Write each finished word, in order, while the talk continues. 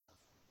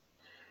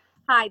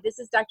Hi, this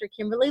is Dr.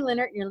 Kimberly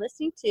Leonard, and you're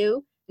listening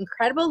to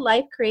Incredible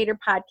Life Creator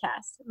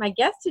Podcast. My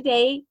guest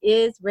today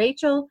is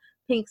Rachel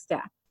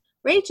Pinkstaff.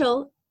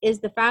 Rachel is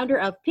the founder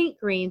of Pink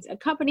Greens, a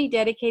company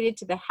dedicated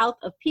to the health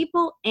of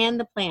people and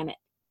the planet.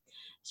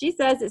 She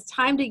says it's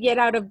time to get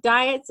out of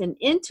diets and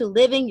into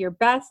living your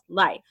best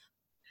life.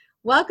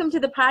 Welcome to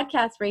the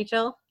podcast,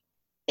 Rachel.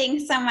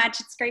 Thanks so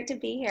much. It's great to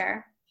be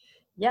here.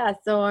 Yeah,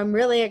 so I'm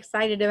really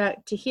excited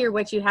to hear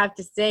what you have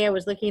to say. I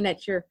was looking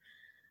at your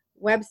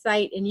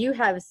website and you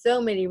have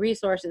so many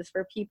resources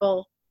for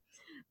people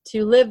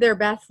to live their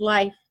best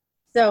life.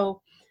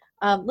 So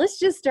let's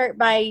just start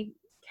by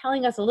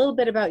telling us a little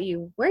bit about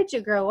you. Where'd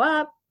you grow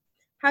up?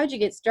 How'd you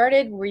get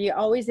started? Were you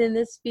always in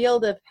this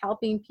field of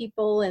helping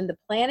people and the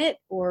planet,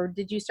 or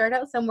did you start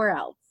out somewhere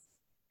else?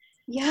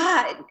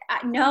 Yeah,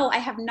 no, I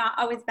have not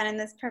always been in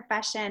this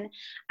profession.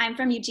 I'm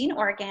from Eugene,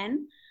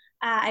 Oregon.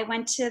 I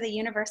went to the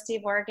University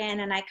of Oregon,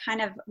 and I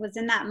kind of was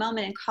in that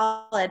moment in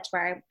college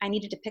where I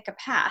needed to pick a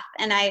path.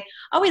 And I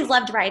always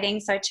loved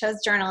writing, so I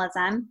chose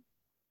journalism.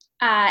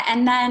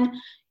 And then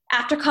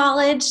after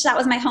college, that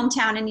was my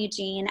hometown in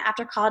Eugene.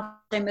 After college,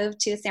 I moved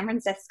to San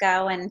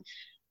Francisco, and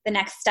the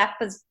next step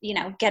was,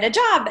 get a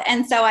job.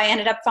 And so I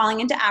ended up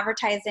falling into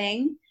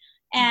advertising.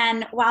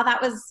 And while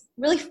that was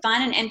really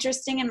fun and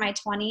interesting in my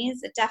 20s,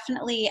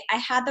 I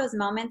had those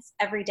moments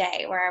every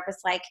day where I was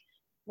like,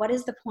 what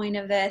is the point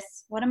of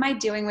this? What am I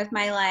doing with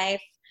my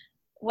life?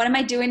 What am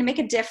I doing to make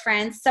a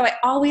difference? So I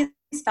always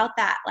felt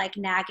that like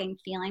nagging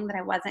feeling that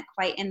I wasn't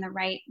quite in the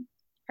right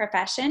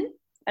profession,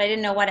 but I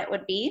didn't know what it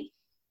would be.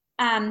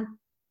 And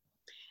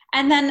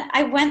then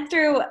I went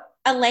through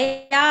a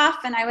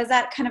layoff, and I was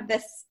at kind of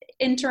this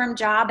interim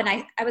job, and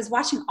I was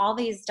watching all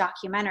these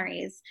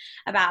documentaries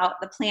about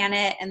the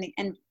planet and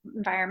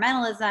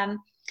environmentalism.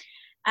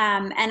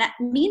 And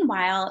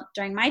meanwhile,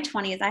 during my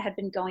 20s, I had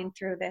been going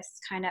through this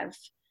kind of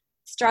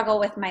struggle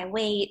with my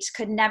weight,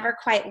 could never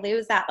quite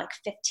lose that like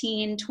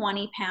 15,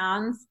 20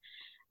 pounds.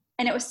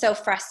 And it was so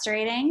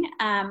frustrating.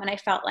 And I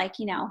felt like,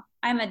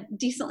 I'm a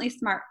decently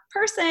smart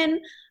person.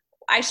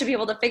 I should be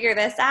able to figure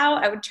this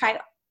out. I would try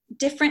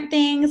different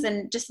things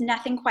and just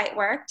nothing quite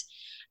worked.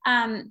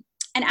 And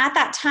at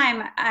that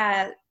time,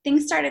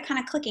 things started kind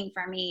of clicking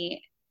for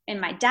me in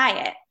my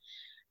diet.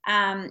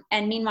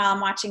 And meanwhile,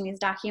 I'm watching these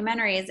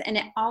documentaries, and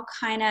it all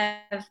kind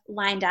of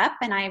lined up.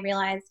 And I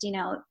realized,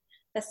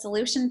 the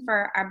solution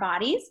for our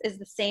bodies is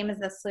the same as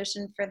the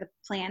solution for the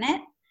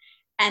planet.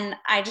 And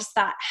I just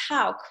thought,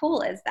 how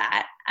cool is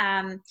that?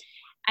 I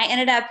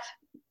ended up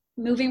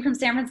moving from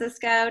San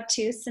Francisco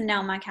to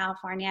Sonoma,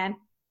 California,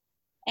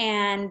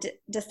 and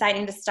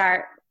deciding to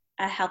start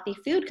a healthy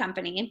food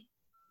company.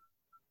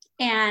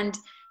 And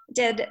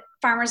did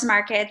farmers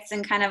markets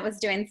and kind of was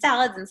doing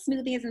salads and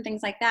smoothies and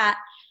things like that.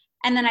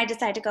 And then I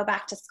decided to go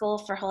back to school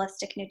for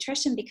holistic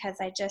nutrition because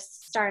I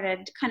just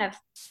started kind of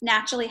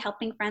naturally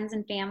helping friends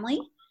and family.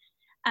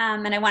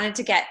 And I wanted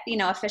to get,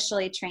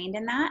 officially trained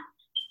in that.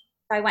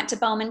 So I went to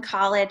Bowman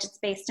College. It's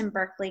based in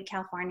Berkeley,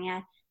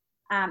 California.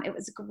 It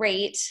was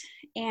great.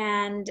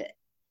 And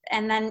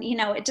then,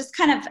 it just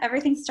kind of,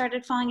 everything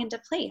started falling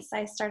into place.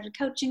 I started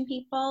coaching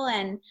people,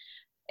 and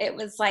it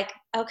was like,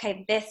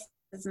 okay, this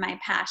is my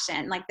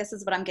passion. Like, this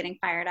is what I'm getting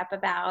fired up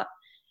about.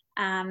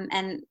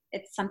 And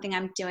it's something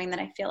I'm doing that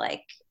I feel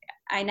like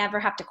I never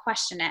have to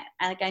question it.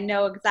 I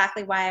know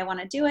exactly why I want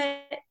to do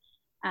it.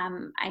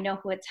 I know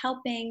who it's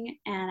helping.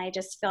 And I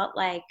just felt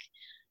like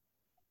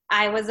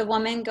I was a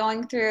woman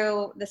going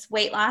through this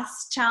weight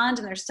loss challenge,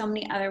 and there's so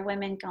many other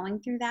women going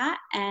through that,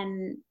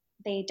 and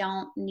they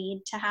don't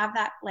need to have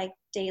that like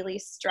daily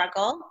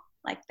struggle.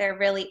 Like, there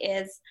really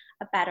is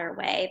a better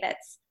way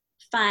that's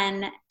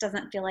fun,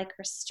 doesn't feel like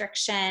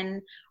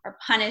restriction or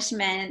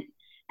punishment,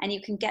 and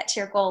you can get to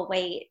your goal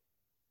weight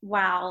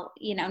while,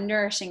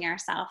 nourishing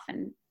yourself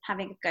and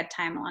having a good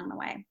time along the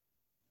way.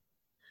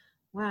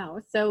 Wow.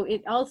 So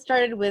it all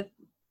started with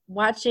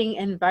watching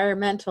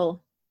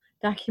environmental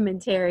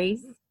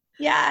documentaries.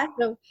 Yeah.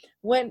 So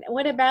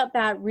what about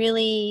that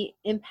really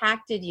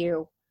impacted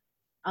you?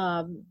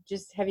 Have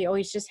you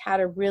always just had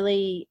a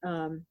really,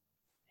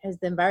 has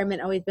the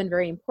environment always been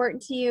very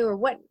important to you, or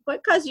what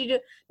caused you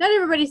to, not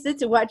everybody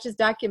sits and watches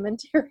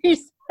documentaries.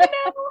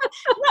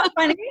 Not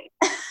funny.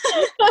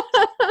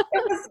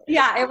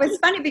 It was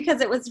funny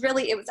because it was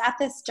at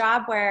this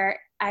job where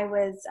I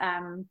was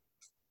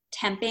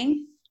temping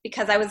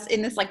because I was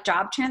in this like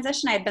job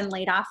transition. I had been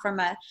laid off from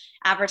a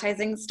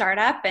advertising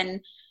startup and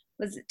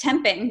was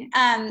temping.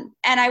 And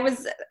I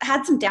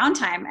had some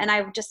downtime, and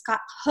I just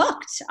got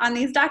hooked on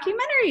these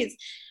documentaries.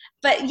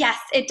 But yes,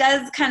 it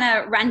does kind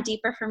of run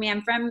deeper for me.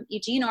 I'm from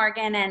Eugene,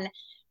 Oregon, and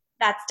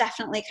that's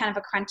definitely kind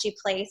of a crunchy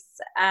place.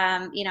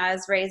 I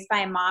was raised by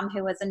a mom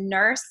who was a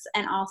nurse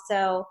and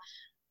also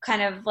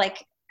kind of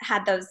like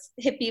had those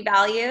hippie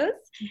values.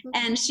 Mm-hmm.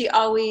 And she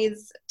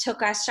always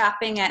took us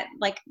shopping at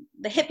like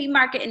the hippie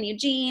market in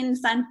Eugene,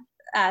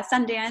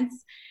 Sundance,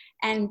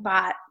 and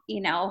bought,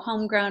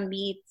 homegrown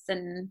meats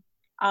and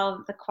all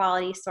of the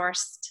quality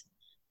sourced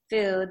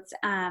foods.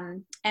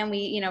 And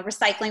we,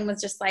 recycling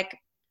was just like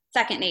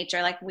second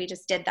nature. Like, we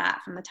just did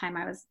that from the time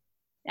I was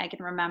I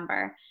can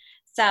remember.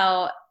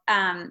 So,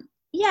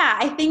 yeah,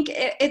 I think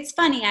it's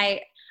funny.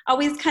 I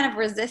always kind of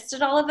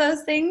resisted all of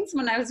those things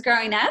when I was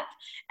growing up.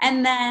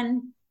 And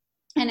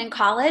in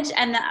college,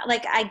 and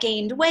like I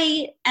gained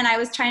weight and I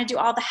was trying to do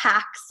all the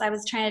hacks. I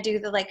was trying to do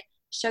the like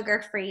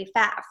sugar-free,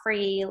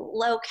 fat-free,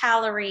 low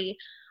calorie,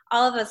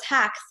 all of those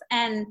hacks.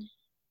 And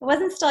it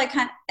wasn't still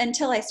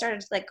until I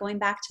started like going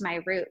back to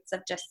my roots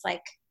of just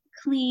like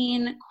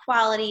clean,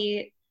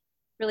 quality,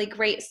 really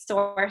great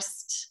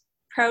sourced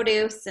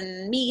produce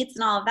and meats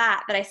and all of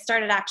that, that I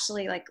started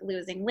actually like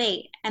losing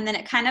weight. And then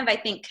it kind of, I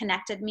think,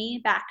 connected me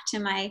back to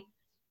my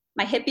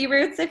hippie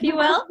roots, if you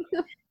will.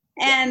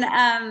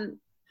 And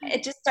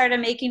it just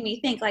started making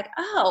me think like,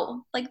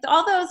 oh, like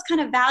all those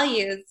kind of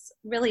values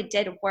really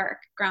did work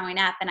growing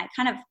up. And I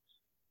kind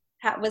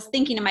of was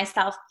thinking to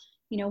myself,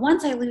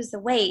 once I lose the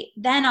weight,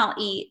 then I'll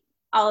eat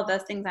all of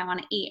those things I want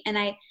to eat. And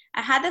I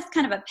had this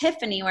kind of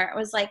epiphany where it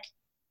was like,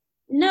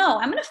 no,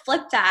 I'm going to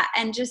flip that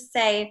and just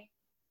say,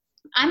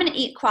 I'm going to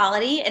eat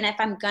quality. And if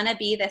I'm going to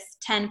be this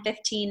 10,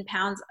 15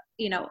 pounds,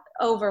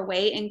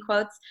 overweight in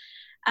quotes,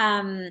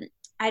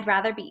 I'd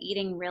rather be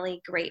eating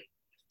really great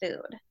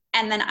food.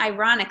 And then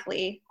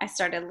ironically, I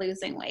started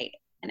losing weight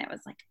and it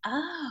was like,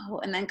 oh,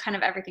 and then kind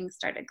of everything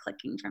started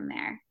clicking from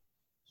there.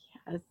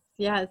 Yes,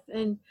 yes.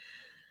 And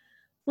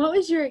what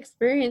was your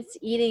experience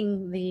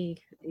eating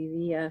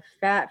the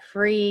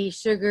fat-free,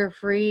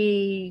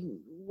 sugar-free?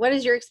 What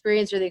is your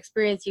experience or the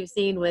experience you've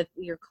seen with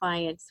your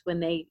clients when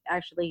they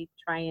actually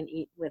try and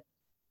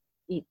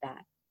eat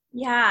that?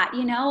 Yeah,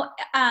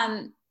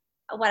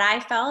 what I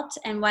felt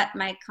and what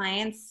my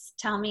clients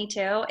tell me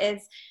too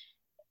is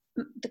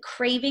the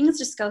cravings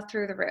just go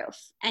through the roof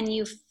and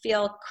you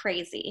feel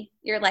crazy.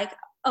 You're like,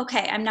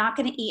 okay, I'm not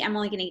going to eat. I'm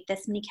only going to eat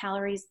this many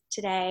calories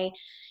today.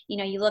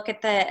 You look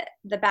at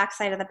the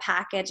backside of the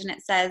package and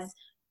it says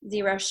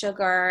 0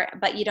 sugar,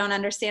 but you don't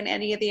understand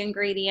any of the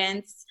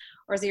ingredients,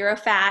 or 0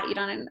 fat. You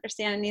don't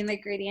understand any of the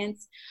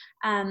ingredients.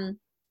 And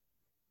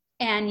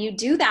you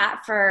do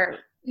that for,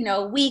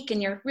 a week,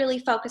 and you're really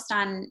focused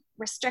on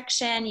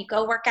restriction. You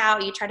go work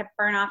out, you try to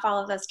burn off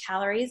all of those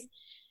calories.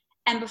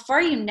 And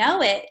before you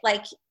know it,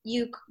 like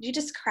you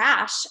just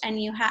crash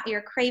and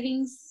your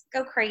cravings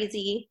go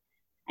crazy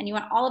and you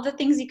want all of the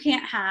things you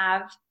can't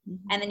have.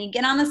 Mm-hmm. And then you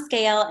get on the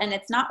scale and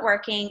it's not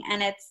working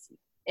and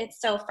it's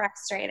so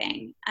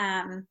frustrating.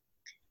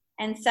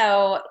 And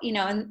so,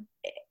 and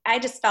I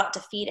just felt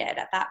defeated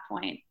at that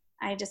point.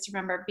 I just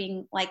remember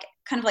being like,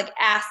 kind of like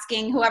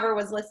asking whoever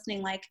was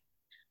listening, like,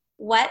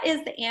 what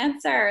is the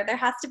answer? There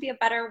has to be a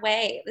better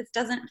way. This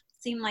doesn't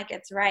seem like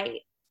it's right.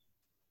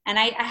 And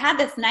I had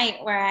this night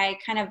where I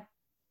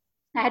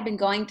had been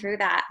going through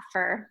that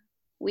for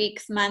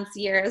weeks, months,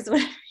 years,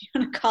 whatever you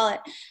want to call it,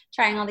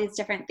 trying all these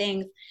different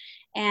things.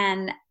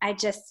 And I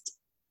just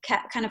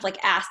kept kind of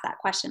like asked that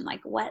question,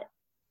 like,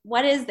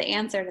 what is the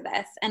answer to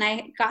this? And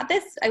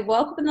I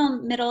woke up in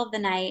the middle of the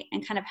night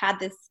and kind of had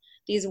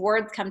these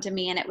words come to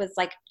me, and it was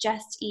like,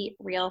 just eat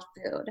real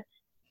food.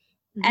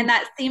 Mm-hmm. And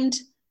that seemed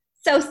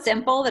so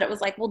simple that it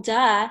was like, well,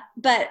 duh.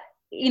 But,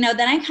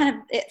 then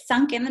it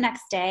sunk in the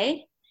next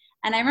day.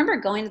 And I remember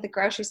going to the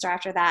grocery store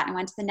after that and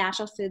went to the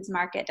natural foods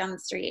market down the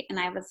street. And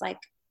I was like,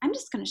 I'm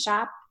just going to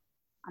shop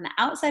on the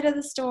outside of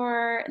the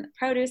store in the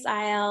produce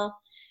aisle.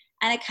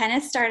 And I kind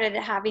of started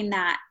having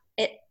that.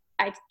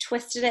 I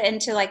twisted it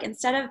into like,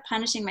 instead of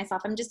punishing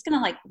myself, I'm just going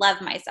to like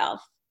love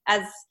myself,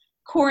 as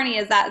corny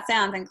as that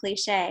sounds and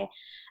cliche.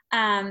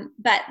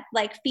 But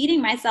like feeding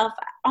myself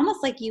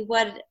almost like you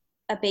would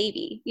a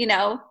baby, you're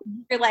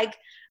like,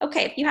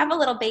 okay, if you have a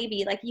little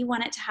baby, like you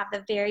want it to have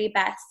the very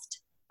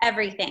best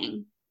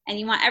everything. And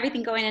you want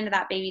everything going into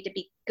that baby to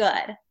be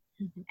good.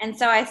 Mm-hmm. And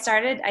so I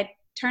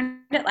turned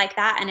it like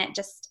that, and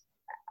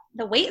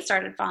the weight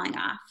started falling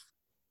off.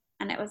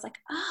 And it was like,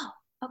 oh,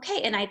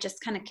 okay. And I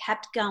just kind of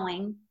kept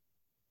going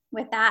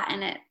with that,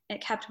 and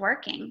it kept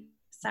working.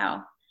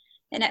 So,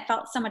 and it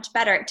felt so much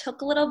better. It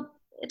took a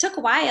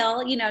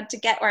while, to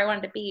get where I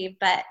wanted to be,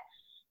 but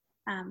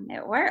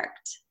it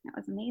worked. It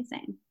was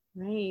amazing.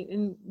 Right.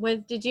 And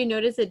did you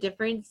notice a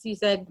difference? You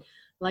said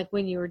like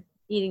when you were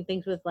eating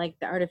things with like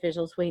the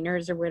artificial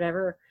sweeteners or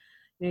whatever,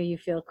 you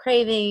feel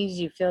cravings,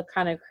 you feel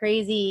kind of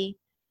crazy.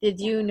 Did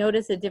you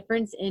notice a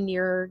difference in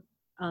your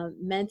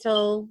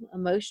mental,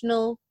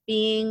 emotional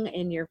being,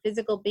 in your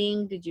physical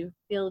being? Did you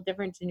feel a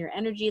difference in your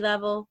energy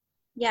level?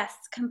 Yes,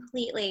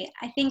 completely.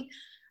 I think,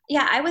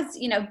 I was,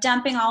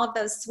 dumping all of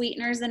those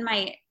sweeteners in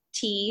my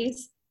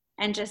teas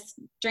and just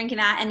drinking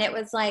that. And it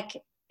was like,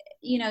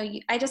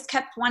 I just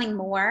kept wanting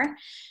more.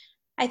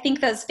 I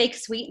think those fake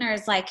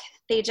sweeteners, like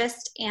they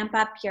just amp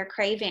up your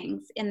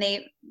cravings, and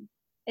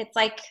it's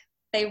like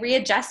they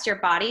readjust your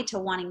body to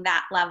wanting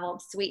that level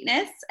of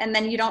sweetness, and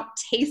then you don't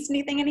taste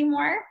anything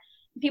anymore.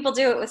 People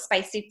do it with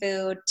spicy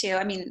food too.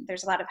 I mean,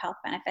 there's a lot of health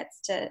benefits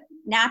to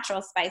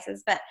natural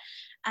spices, but,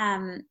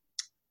 and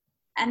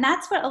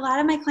that's what a lot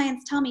of my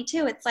clients tell me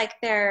too. It's like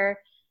they're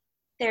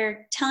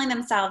telling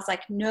themselves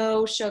like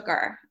no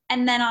sugar.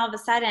 And then all of a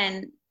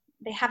sudden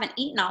they haven't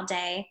eaten all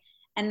day,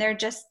 and they're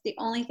just, the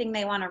only thing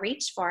they want to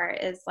reach for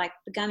is like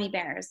the gummy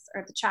bears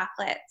or the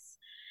chocolates.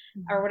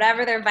 or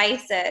whatever their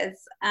vice is.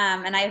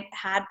 And I've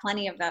had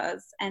plenty of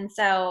those. And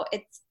so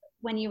it's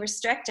when you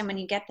restrict and when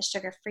you get the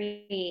sugar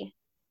free,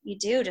 you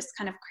do just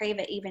kind of crave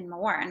it even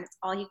more. And it's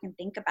all you can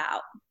think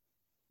about.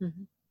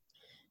 Mhm.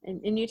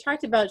 And you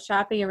talked about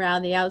shopping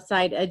around the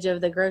outside edge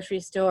of the grocery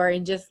store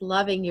and just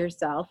loving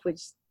yourself,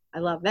 which I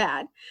love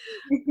that.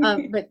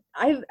 But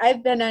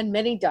I've been on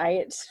many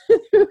diets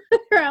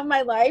throughout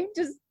my life,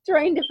 just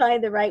trying to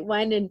find the right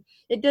one. And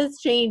it does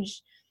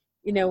change,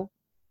 you know,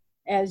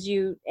 as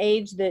you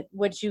age, that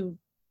what you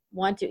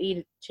want to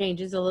eat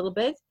changes a little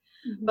bit.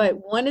 But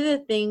one of the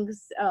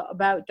things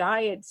about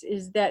diets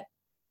is that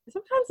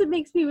sometimes it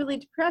makes me really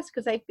depressed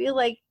because I feel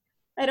like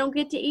I don't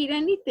get to eat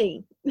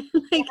anything.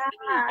 Like,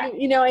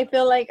 Yeah, I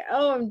feel like,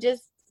 oh, I'm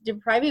just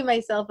depriving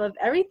myself of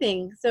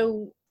everything.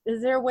 So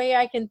is there a way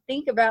I can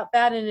think about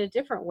that in a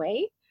different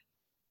way?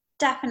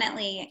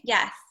 definitely.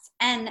 Yes.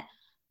 And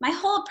my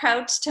whole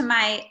approach to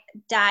my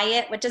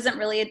diet, which isn't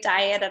really a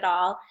diet at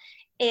all,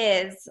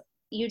 is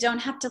you don't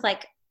have to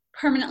like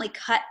permanently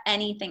cut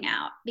anything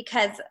out.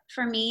 Because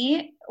for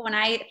me, when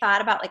I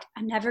thought about like,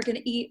 I'm never going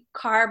to eat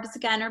carbs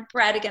again, or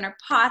bread again, or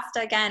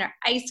pasta again, or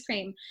ice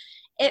cream,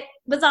 it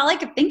was all I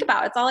could think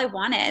about. It's all I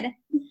wanted.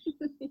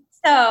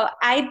 So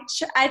I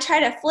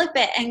try to flip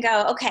it and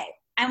go, okay,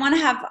 I want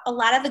to have a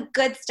lot of the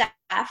good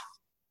stuff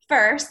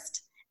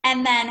first,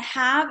 and then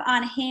have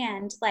on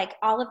hand like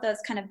all of those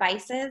kind of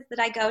vices that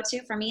I go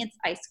to. For me, it's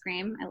ice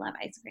cream. I love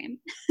ice cream.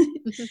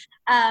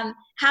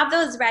 Have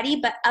those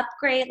ready, but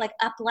upgrade, like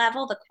up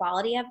level the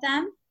quality of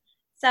them.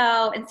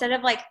 So instead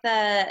of like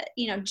the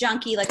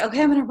junky, like,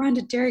 okay, I'm gonna run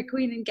to Dairy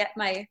Queen and get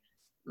my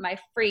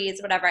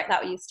freeze, whatever,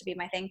 that used to be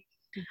my thing.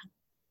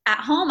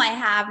 At home, I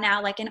have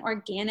now like an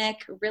organic,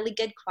 really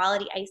good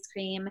quality ice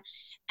cream,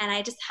 and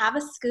I just have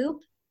a scoop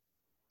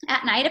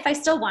at night if I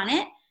still want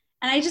it,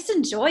 and I just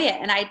enjoy it,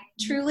 and I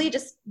truly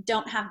just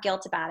don't have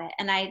guilt about it.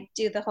 And I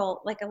do the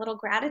whole like a little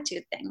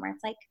gratitude thing where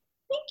it's like,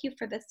 thank you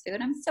for this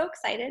food, I'm so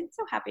excited,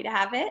 so happy to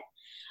have it.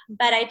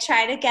 But I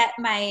try to get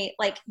my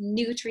like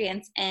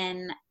nutrients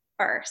in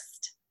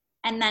first,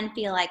 and then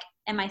feel like,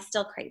 am I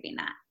still craving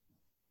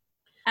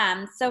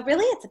that? So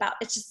really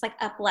it's just like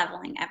up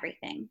leveling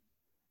everything.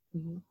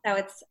 Mm-hmm. So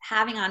it's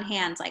having on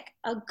hand like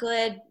a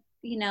good,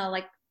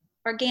 like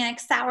organic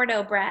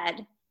sourdough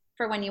bread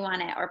for when you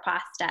want it, or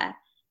pasta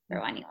for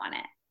when you want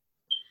it.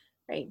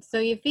 Right. So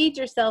you feed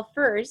yourself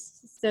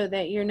first so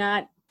that you're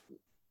not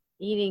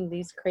eating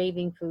these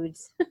craving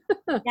foods.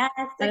 Yes,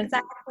 That's,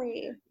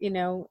 exactly.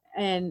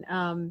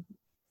 and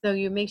so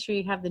you make sure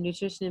you have the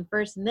nutrition in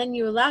first, and then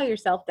you allow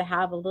yourself to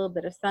have a little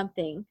bit of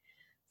something.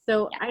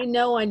 So Yeah, I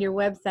know on your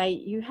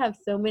website you have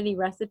so many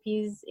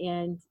recipes,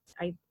 and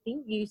I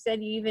think you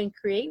said you even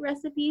create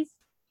recipes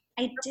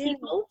I for do.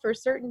 people for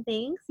certain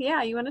things.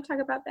 Yeah, you want to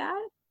talk about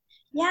that?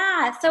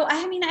 Yeah. So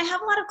I mean, I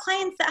have a lot of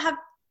clients that have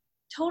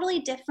totally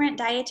different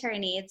dietary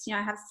needs.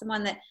 I have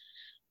someone that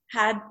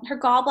had her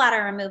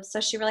gallbladder removed, so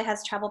she really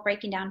has trouble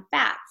breaking down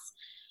fats.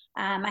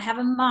 I have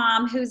a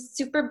mom who's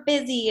super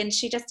busy, and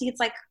she just eats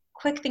like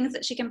quick things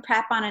that she can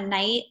prep on a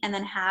night and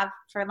then have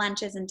for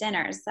lunches and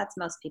dinners. That's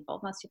most people.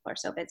 Most people are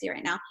so busy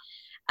right now.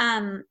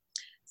 Um,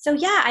 so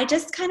yeah, I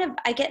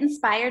get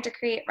inspired to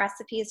create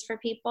recipes for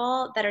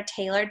people that are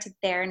tailored to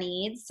their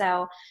needs.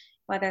 So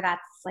whether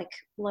that's like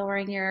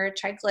lowering your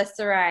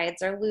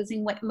triglycerides or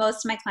losing weight,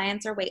 most of my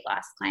clients are weight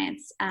loss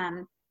clients.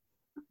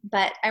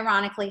 But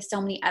ironically, so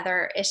many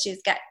other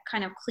issues get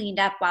kind of cleaned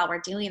up while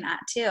we're doing that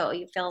too.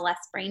 You feel less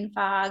brain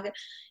fog,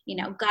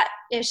 gut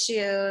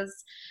issues,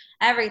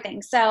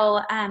 everything.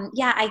 So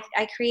yeah,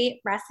 I create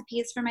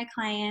recipes for my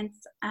clients,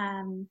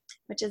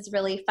 which is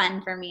really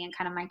fun for me and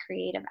kind of my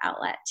creative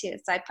outlet too.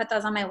 So I put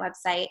those on my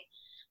website.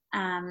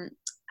 Um,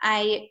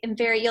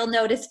 you'll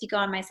notice if you go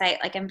on my site,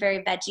 like I'm very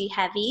veggie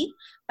heavy,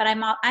 but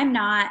I'm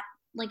not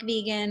like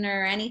vegan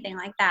or anything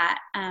like that.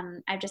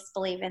 I just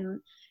believe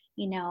in,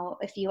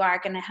 if you are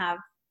going to have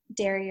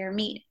dairy or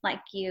meat,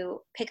 like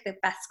you pick the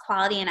best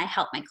quality, and I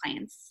help my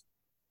clients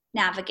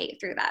navigate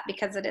through that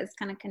because it is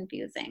kind of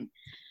confusing.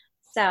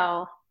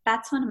 So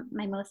that's one of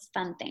my most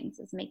fun things,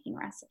 is making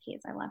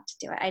recipes. I love to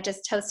do it. I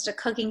just hosted a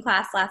cooking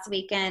class last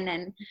weekend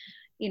and,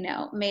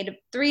 made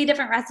 3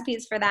 different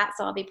recipes for that.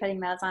 So I'll be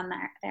putting those on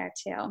there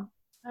too.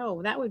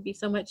 Oh, that would be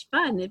so much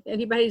fun if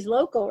anybody's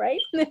local, right?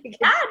 They could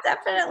Yeah,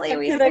 definitely. come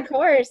We to have the a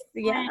course.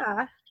 fun.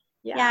 Yeah.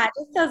 Yeah. Yeah,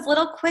 just those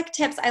little quick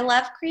tips. I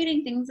love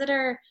creating things that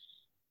are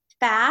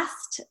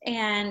fast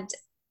and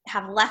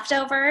have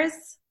leftovers.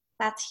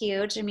 That's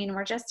huge. I mean,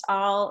 we're just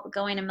all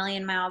going a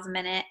million miles a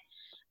minute.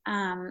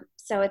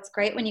 So it's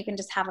great when you can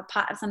just have a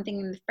pot of something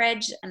in the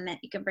fridge, and that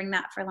you can bring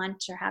that for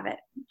lunch or have it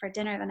for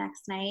dinner the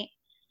next night.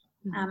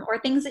 Or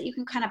things that you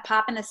can kind of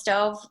pop in the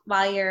stove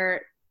while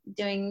you're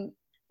doing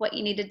what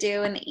you need to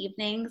do in the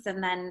evenings,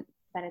 and then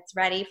that it's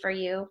ready for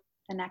you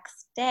the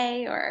next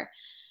day. Or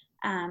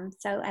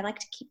so I like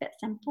to keep it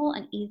simple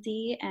and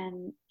easy,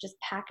 and just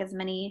pack as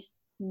many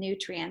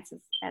nutrients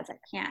as I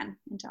can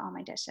into all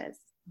my dishes.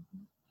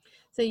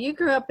 So you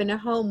grew up in a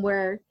home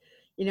where,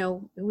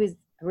 it was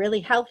a really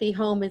healthy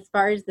home as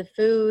far as the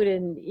food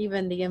and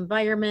even the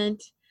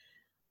environment.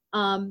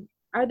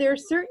 are there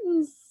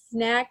certain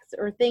snacks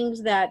or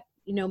things that,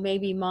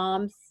 maybe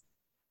moms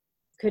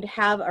could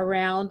have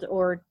around,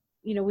 or,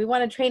 we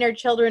want to train our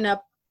children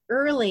up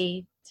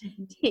early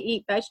to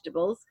eat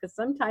vegetables, because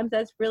sometimes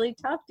that's really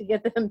tough to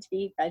get them to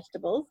eat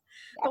vegetables,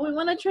 but we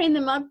want to train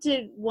them up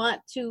to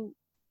want to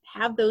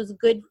have those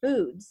good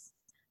foods,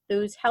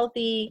 those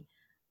healthy,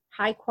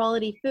 high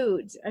quality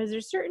foods. Is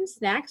there certain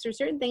snacks or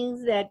certain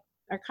things that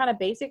are kind of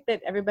basic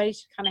that everybody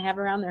should kind of have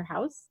around their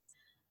house?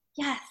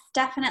 Yes,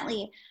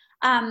 definitely.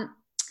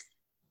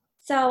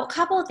 So a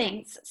couple of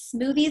things.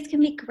 Smoothies can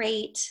be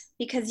great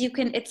because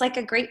it's like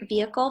a great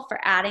vehicle for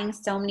adding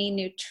so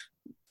many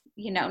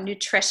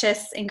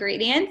nutritious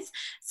ingredients.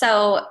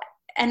 So,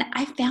 and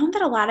I found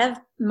that a lot of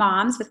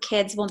moms with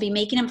kids will be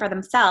making them for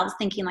themselves,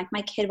 thinking like,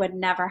 my kid would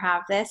never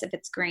have this if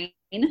it's green.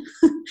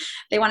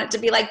 They want it to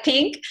be like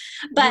pink,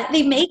 but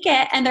they make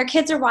it and their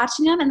kids are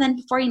watching them. And then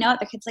before you know it,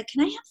 their kid's like,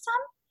 can I have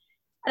some?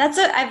 That's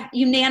what I've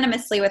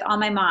unanimously with all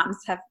my moms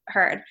have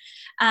heard.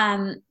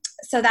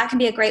 So that can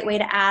be a great way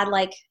to add,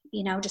 like,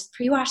 just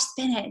pre-washed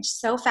spinach,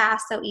 so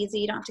fast, so easy.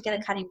 You don't have to get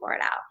a cutting board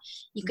out.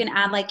 You can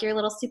add like your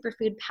little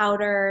superfood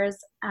powders,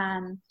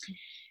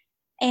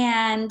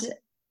 and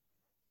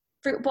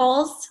fruit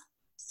bowls,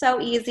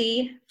 so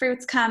easy.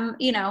 Fruits come,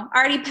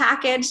 already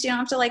packaged. You don't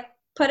have to like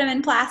put them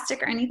in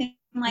plastic or anything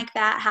like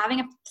that.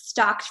 Having a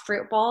stocked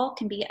fruit bowl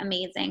can be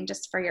amazing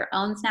just for your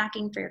own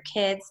snacking, for your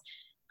kids.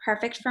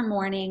 Perfect for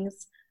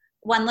mornings.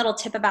 One little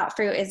tip about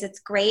fruit is it's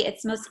great.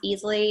 It's most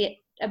easily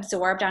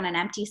absorbed on an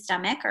empty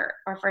stomach or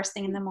first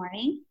thing in the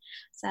morning.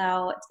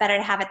 So it's better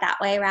to have it that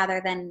way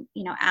rather than,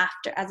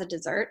 after as a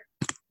dessert.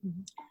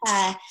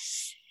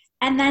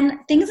 And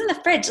then things in the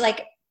fridge,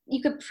 like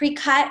you could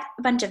pre-cut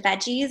a bunch of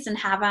veggies and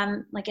have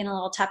them like in a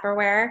little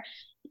Tupperware.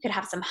 You could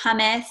have some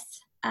hummus,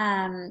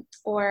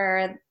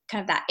 or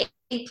kind of that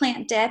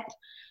eggplant dip.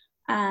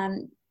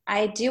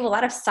 I do a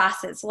lot of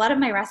sauces. A lot of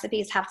my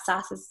recipes have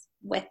sauces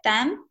with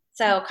them.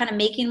 So kind of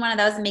making one of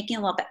those and making a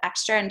little bit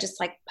extra and just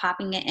like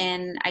popping it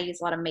in. I use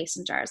a lot of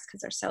mason jars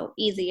because they're so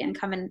easy and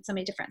come in so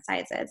many different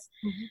sizes.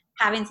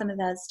 Having some of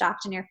those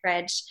stocked in your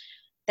fridge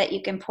that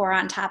you can pour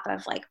on top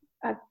of like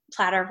a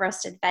platter of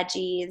roasted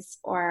veggies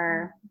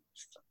or,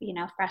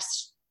 fresh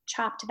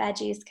chopped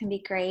veggies can be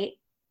great.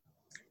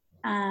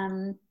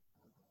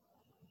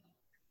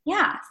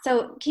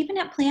 So keeping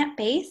it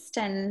plant-based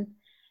and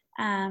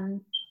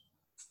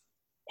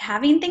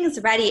having things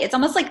ready. It's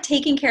almost like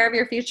taking care of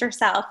your future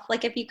self.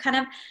 Like if you kind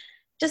of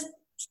just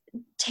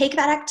take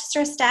that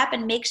extra step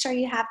and make sure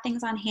you have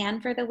things on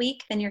hand for the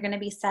week, then you're going to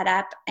be set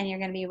up and you're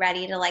going to be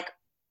ready to, like,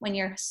 when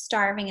you're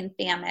starving and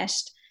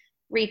famished,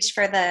 reach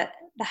for the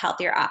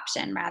healthier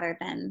option rather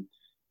than,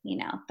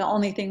 the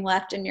only thing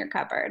left in your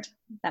cupboard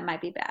that might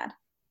be bad.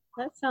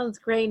 That sounds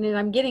great. And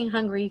I'm getting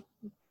hungry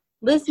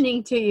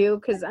listening to you,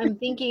 because I'm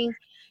thinking,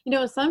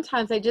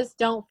 sometimes I just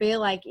don't feel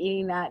like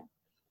eating that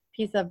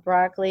piece of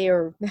broccoli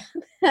or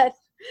that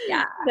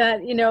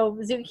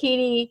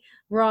zucchini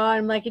raw.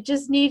 I'm like, it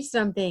just needs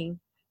something.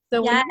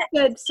 So when you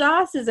said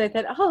sauces, I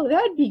thought, oh,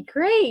 that'd be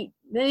great.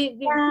 Then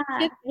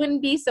it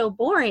wouldn't be so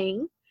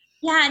boring.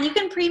 Yeah, and you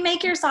can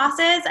pre-make your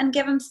sauces and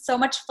give them so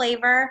much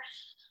flavor.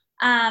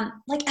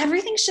 Like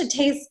everything should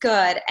taste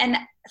good, and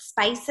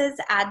spices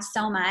add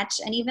so much,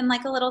 and even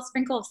like a little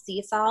sprinkle of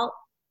sea salt,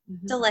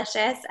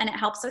 delicious, and it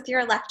helps with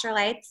your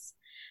electrolytes.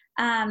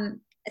 And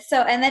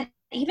then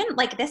even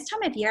like this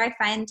time of year,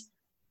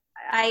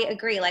 I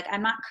agree, like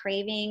I'm not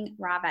craving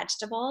raw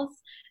vegetables.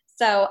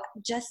 So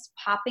just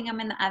popping them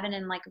in the oven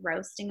and like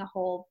roasting a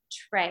whole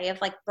tray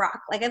of like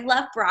broccoli. Like I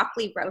love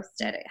broccoli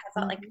roasted. It has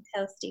that like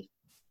toasty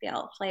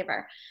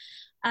flavor.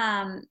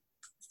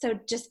 So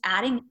just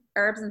adding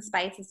herbs and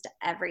spices to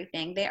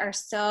everything. They're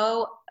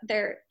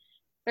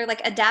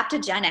like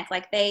adaptogenic.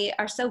 Like they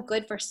are so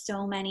good for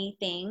so many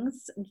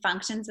things and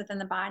functions within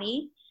the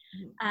body.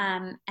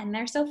 And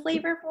they're so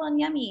flavorful and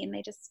yummy, and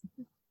they just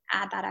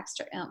add that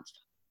extra oomph.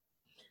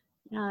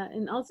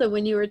 And also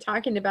when you were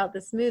talking about the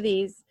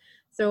smoothies,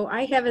 so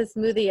I have a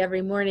smoothie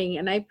every morning,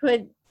 and it's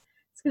going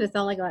to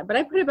sound like a lot, but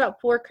I put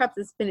about 4 cups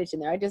of spinach in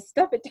there. I just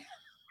stuff it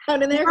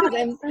down in there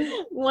because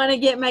I want to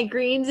get my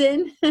greens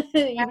in.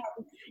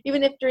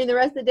 Even if during the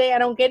rest of the day I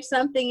don't get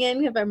something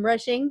in, if I'm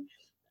rushing,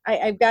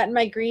 I've gotten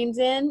my greens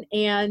in.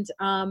 And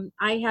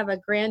I have a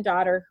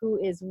granddaughter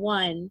who is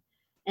 1,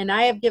 and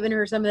I have given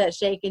her some of that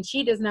shake, and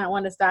she does not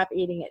want to stop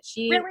eating it.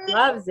 She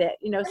loves it,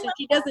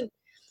 so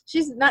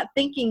she's not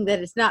thinking that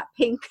it's not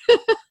pink.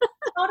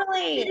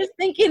 Totally. She's just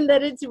thinking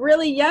that it's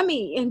really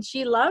yummy, and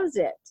she loves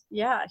it.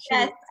 Yeah, she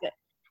loves it.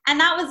 And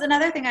that was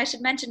another thing I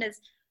should mention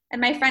and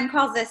my friend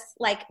calls this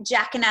like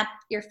jacking up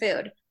your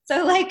food.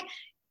 So like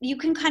you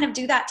can kind of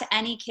do that to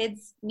any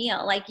kid's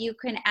meal. Like you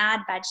can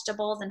add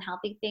vegetables and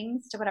healthy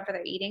things to whatever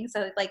they're eating.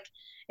 So like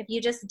if you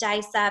just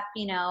dice up,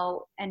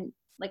 and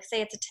like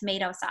say it's a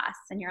tomato sauce,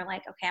 and you're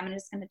like, okay, I'm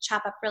just going to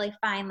chop up really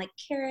fine like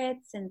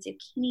carrots and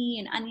zucchini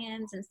and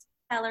onions and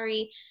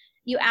celery.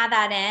 You add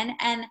that in,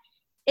 and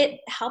it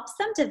helps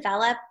them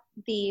develop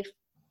the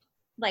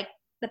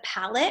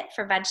palate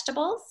for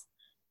vegetables.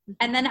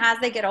 And then as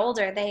they get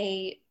older,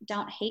 they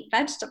don't hate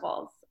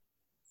vegetables.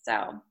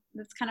 So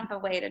that's kind of a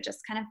way to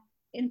just kind of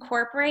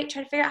try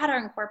to figure out how to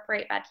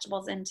incorporate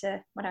vegetables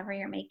into whatever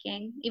you're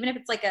making. Even if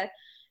it's like a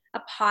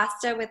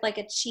pasta with like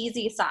a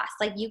cheesy sauce,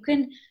 like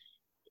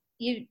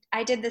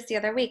I did this the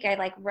other week. I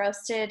like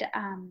roasted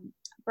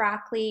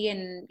broccoli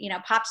and,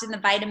 popped it in the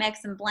Vitamix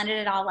and blended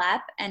it all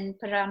up and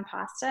put it on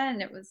pasta.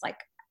 And it was like,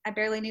 I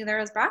barely knew there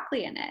was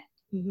broccoli in it.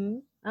 Mm-hmm.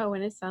 Oh,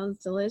 and it sounds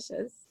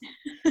delicious.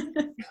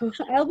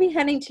 I'll be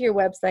heading to your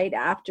website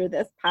after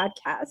this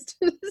podcast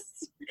to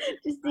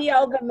see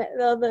all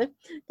the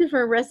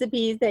different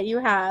recipes that you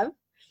have.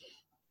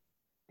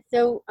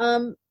 So,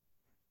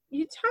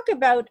 you talk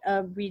about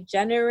a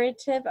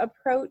regenerative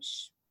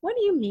approach. What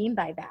do you mean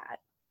by that?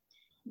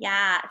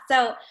 Yeah.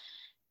 So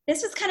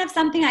this was kind of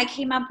something I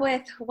came up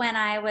with when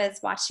I was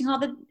watching all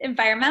the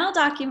environmental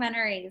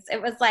documentaries.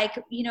 It was like,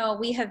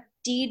 we have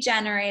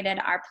degenerated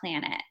our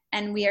planet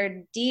and we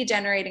are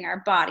degenerating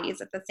our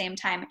bodies at the same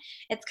time.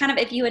 It's kind of,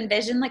 if you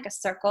envision like a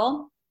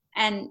circle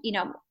and,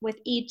 with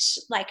each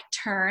like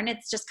turn,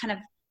 it's just kind of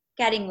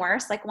getting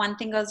worse. Like one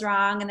thing goes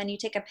wrong and then you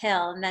take a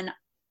pill and then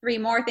 3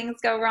 more things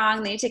go wrong,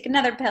 and then you take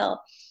another pill.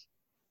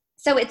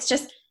 So it's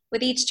just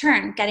with each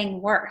turn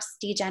getting worse,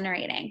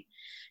 degenerating.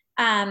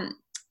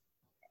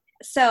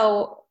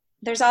 So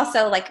there's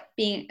also like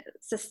being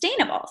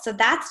sustainable. So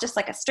that's just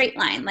like a straight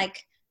line,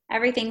 like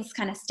everything's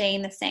kind of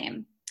staying the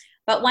same.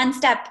 But one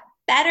step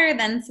better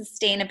than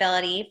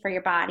sustainability for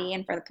your body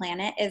and for the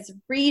planet is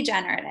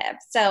regenerative.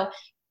 So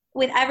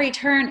with every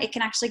turn, it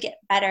can actually get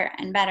better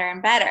and better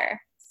and better.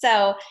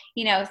 So,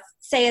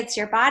 say it's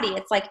your body.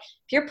 It's like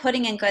if you're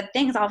putting in good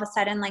things, all of a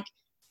sudden, like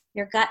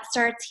your gut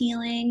starts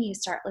healing, you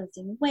start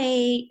losing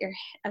weight,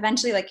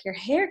 eventually like your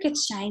hair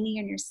gets shiny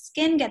and your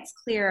skin gets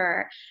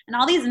clearer, and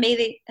all these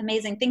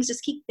amazing things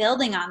just keep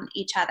building on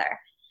each other.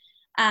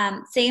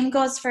 Same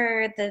goes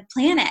for the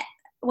planet.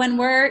 When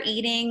we're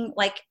eating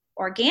like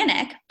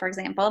organic, for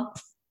example,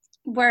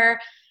 we're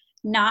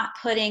not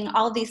putting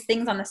all these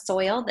things on the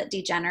soil that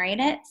degenerate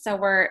it. So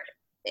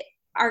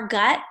our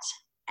gut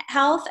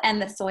health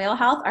and the soil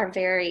health are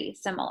very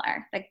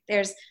similar. Like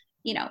there's,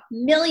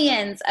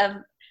 millions of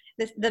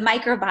the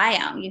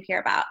microbiome you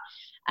hear about.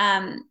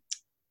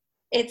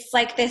 It's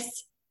like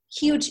this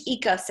huge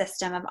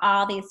ecosystem of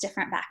all these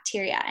different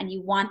bacteria, and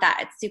you want that.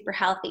 It's super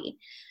healthy.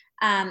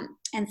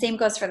 And same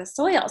goes for the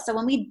soil. So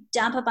when we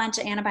dump a bunch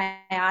of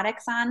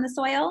antibiotics on the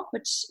soil,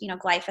 which,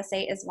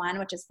 glyphosate is one,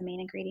 which is the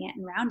main ingredient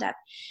in Roundup,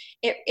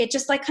 it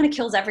just like kind of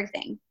kills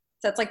everything.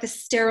 So it's like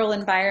this sterile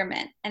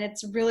environment, and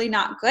it's really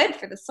not good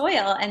for the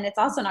soil, and it's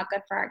also not good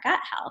for our gut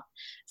health.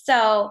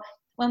 So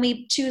when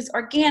we choose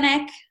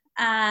organic,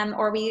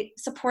 or we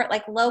support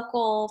like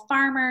local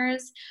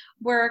farmers,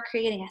 we're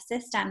creating a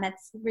system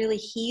that's really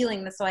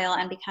healing the soil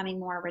and becoming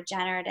more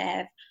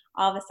regenerative.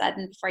 All of a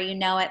sudden, before you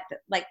know it,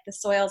 like the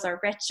soils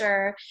are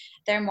richer,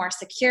 they're more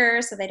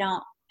secure, so they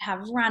don't have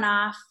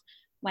runoff.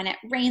 When it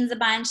rains a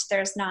bunch,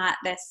 there's not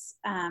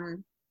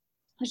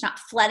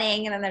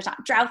flooding, and then there's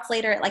not droughts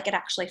later. Like it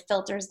actually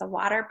filters the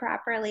water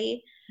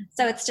properly.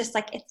 So it's just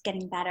like it's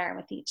getting better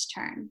with each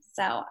turn.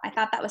 So I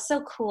thought that was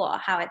so cool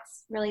how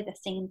it's really the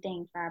same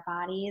thing for our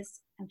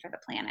bodies and for the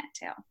planet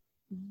too.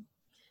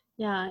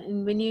 Yeah.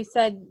 And when you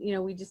said,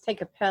 we just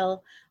take a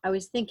pill, I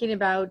was thinking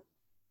about,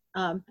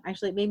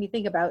 actually it made me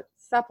think about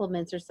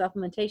supplements or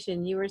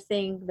supplementation. You were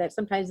saying that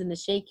sometimes in the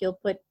shake you'll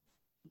put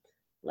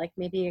like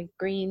maybe a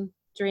green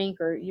drink,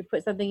 or you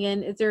put something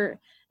in. Is there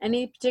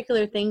any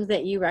particular things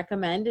that you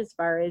recommend as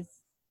far as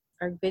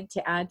are good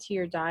to add to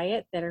your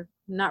diet that are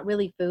not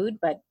really food,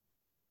 but?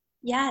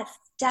 Yes,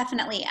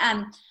 definitely.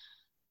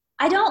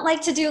 I don't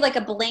like to do like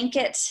a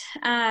blanket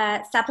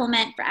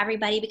supplement for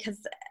everybody because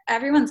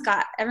everyone's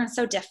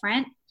so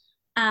different.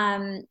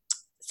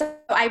 So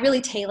I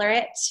really tailor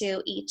it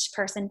to each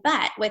person.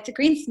 But with the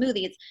green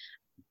smoothies,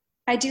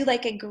 I do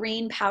like a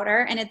green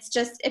powder, and it's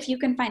just, if you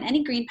can find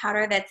any green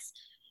powder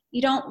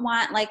you don't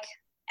want like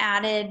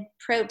added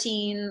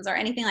proteins or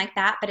anything like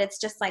that, but it's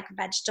just like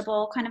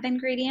vegetable kind of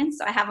ingredients.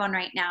 So I have one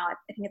right now.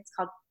 I think it's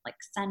called like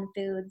Sun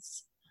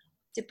Foods,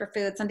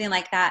 Superfood, something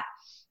like that.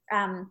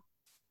 And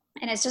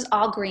it's just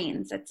all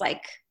greens. It's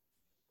like,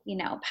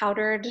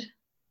 powdered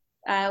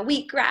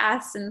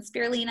wheatgrass and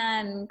spirulina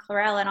and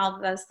chlorella and all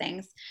of those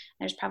things.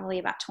 There's probably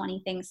about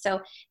 20 things.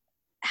 So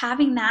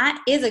having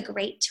that is a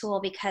great tool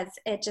because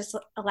it just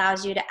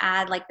allows you to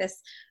add like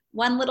this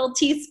one little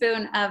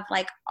teaspoon of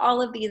like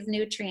all of these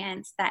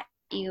nutrients that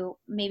you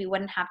maybe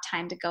wouldn't have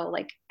time to go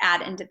like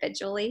add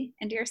individually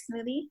into your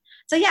smoothie.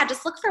 So yeah,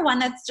 just look for one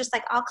that's just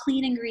like all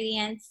clean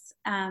ingredients,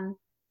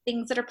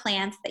 things that are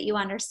plants that you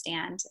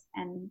understand.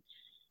 And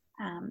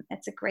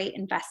it's a great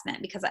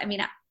investment because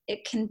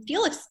it can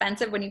feel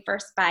expensive when you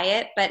first buy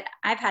it, but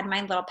I've had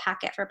my little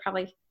packet for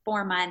probably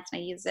 4 months and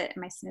I use it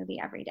in my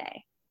smoothie every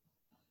day.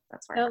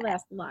 That's where it'll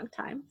last a long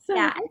time. So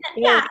yeah.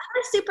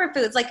 For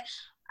superfoods, like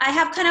I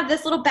have kind of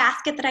this little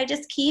basket that I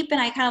just keep, and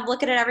I kind of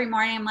look at it every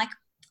morning. I'm like,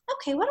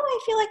 okay, what do I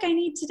feel like I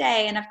need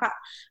today? And I've got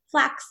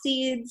flax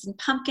seeds and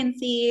pumpkin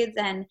seeds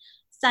and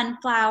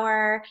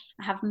sunflower.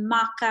 I have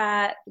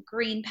maca,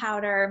 green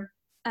powder.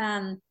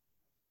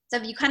 So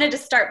if you kind of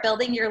just start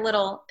building your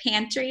little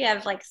pantry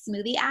of like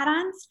smoothie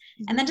add-ons,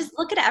 and then just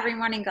look at it every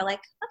morning and go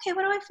like, okay,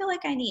 what do I feel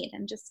like I need?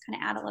 And just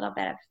kind of add a little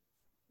bit of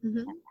Mm-hmm.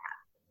 that.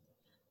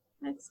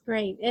 That's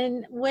great.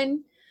 And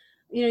when,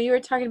 you were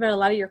talking about a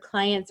lot of your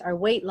clients are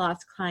weight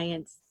loss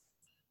clients.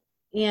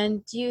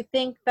 And do you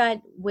think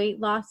that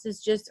weight loss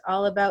is just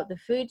all about the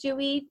food you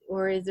eat,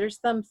 or is there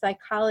some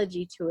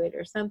psychology to it,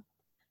 or some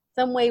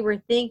way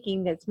we're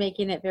thinking that's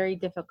making it very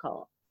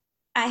difficult?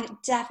 I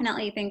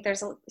definitely think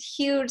there's a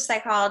huge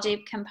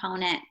psychology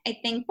component. I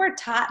think we're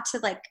taught to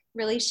like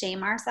really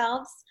shame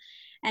ourselves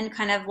and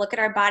kind of look at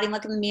our body,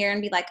 look in the mirror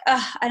and be like,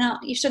 oh,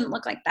 you shouldn't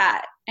look like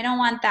that. I don't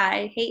want that.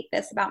 I hate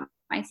this about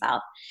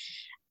myself.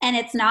 And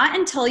it's not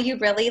until you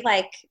really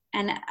like,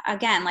 and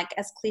again, like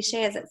as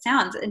cliche as it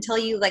sounds, until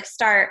you like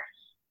start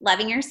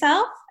loving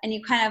yourself and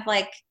you kind of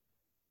like,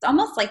 it's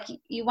almost like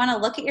you want to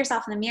look at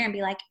yourself in the mirror and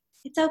be like,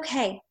 it's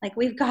okay. Like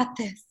we've got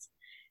this.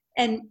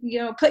 And,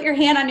 put your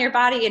hand on your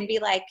body and be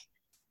like,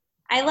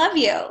 I love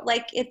you.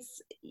 Like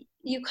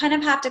you kind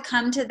of have to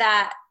come to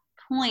that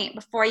point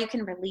before you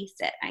can release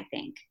it, I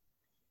think.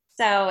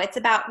 So it's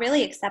about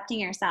really accepting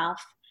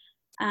yourself,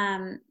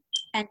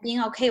 and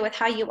being okay with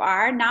how you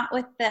are, not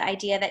with the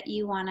idea that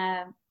you want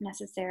to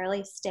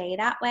necessarily stay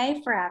that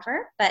way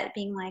forever, but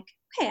being like,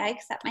 okay, I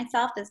accept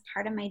myself as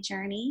part of my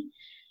journey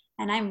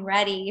and I'm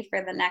ready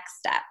for the next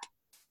step.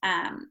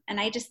 And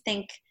I just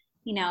think,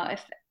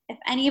 if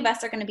any of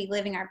us are going to be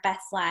living our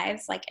best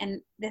lives, like, and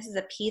this is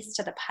a piece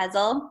to the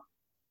puzzle,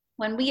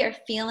 when we are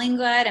feeling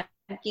good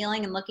and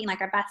feeling and looking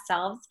like our best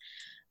selves,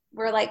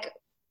 we're like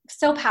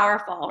so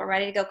powerful. We're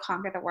ready to go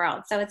conquer the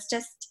world. So it's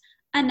just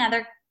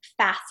another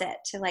facet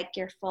to like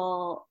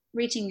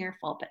reaching your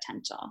full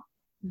potential.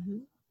 Mm-hmm.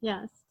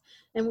 Yes.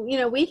 And,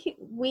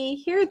 we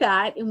hear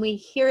that and we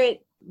hear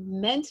it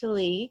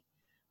mentally.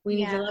 We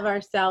need to love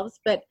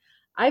ourselves. But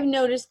I've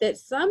noticed that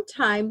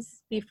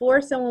sometimes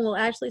before someone will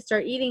actually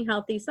start eating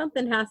healthy,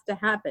 something has to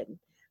happen.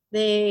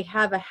 They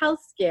have a health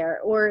scare,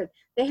 or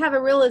they have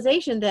a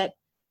realization that,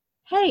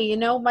 hey,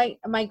 my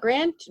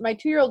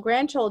 2-year-old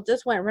grandchild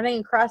just went running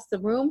across the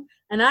room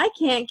and I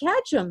can't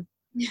catch him.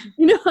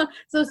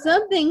 So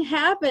something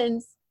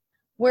happens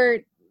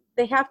where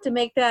they have to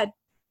make that,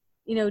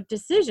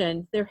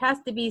 decision. There has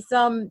to be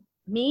some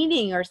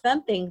meaning or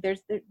something.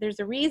 There's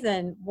a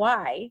reason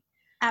why.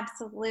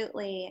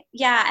 Absolutely.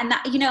 Yeah. And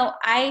that,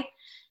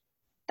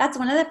 that's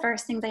one of the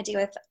first things I do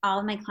with all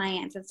of my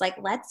clients. It's like,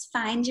 let's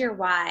find your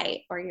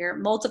why or your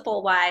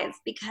multiple whys,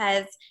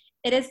 because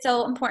it is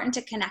so important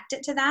to connect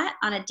it to that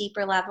on a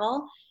deeper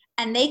level.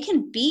 And they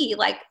can be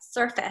like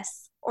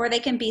surface or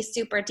they can be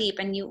super deep,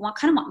 and you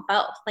kind of want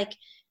both. Like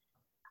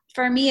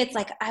for me, it's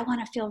like, I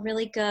want to feel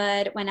really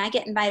good when I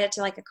get invited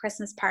to like a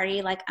Christmas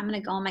party. Like I'm going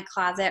to go in my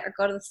closet or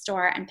go to the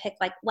store and pick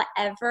like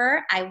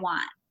whatever I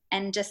want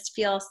and just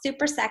feel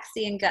super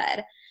sexy and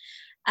good.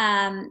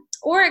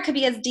 Or it could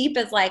be as deep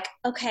as like,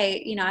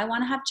 okay, I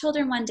want to have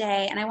children one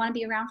day and I want to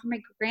be around for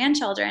my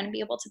grandchildren and be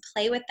able to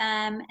play with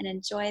them and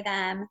enjoy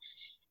them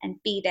and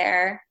be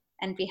there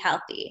and be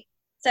healthy.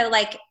 So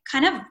like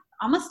kind of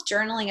almost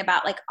journaling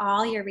about like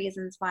all your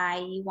reasons why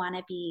you want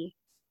to be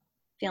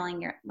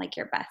feeling your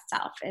best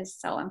self is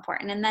so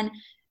important. And then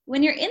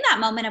when you're in that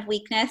moment of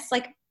weakness,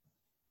 like,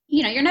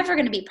 you're never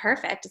going to be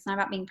perfect. It's not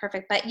about being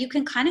perfect, but you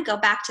can kind of go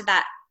back to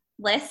that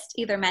list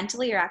either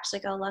mentally or actually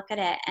go look at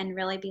it and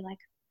really be like,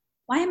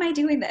 why am I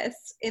doing this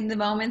in the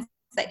moments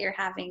that you're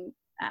having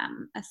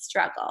a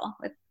struggle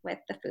with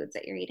the foods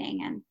that you're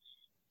eating, and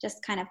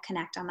just kind of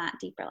connect on that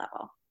deeper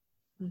level.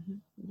 Mm-hmm.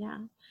 Yeah.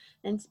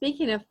 And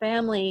speaking of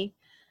family,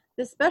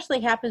 this especially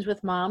happens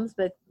with moms,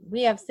 but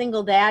we have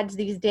single dads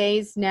these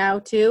days now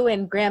too,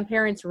 and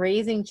grandparents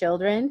raising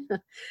children.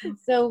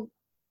 So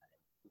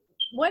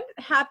what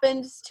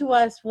happens to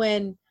us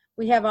when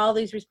we have all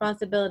these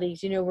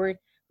responsibilities?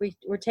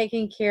 We're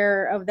taking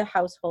care of the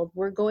household,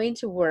 we're going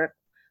to work,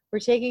 we're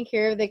taking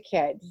care of the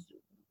kids.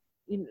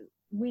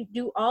 We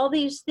do all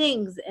these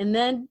things, and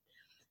then,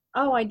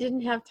 oh, I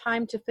didn't have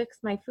time to fix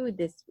my food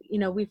this,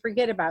 we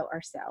forget about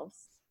ourselves.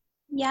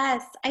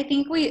 Yes, I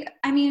think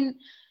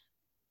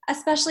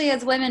especially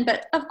as women,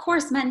 but of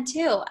course men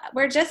too,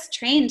 we're just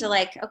trained to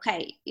like,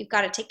 okay, you've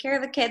got to take care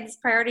of the kids,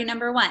 priority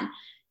number one.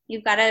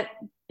 You've got to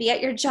be at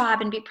your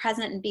job and be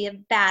present and be a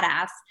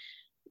badass.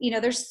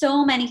 There's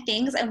so many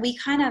things, and we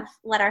kind of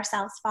let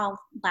ourselves fall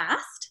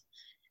last.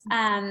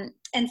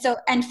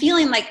 And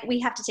feeling like we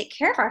have to take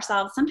care of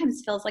ourselves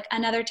sometimes feels like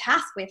another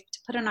task we have to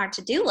put on our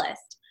to-do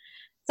list.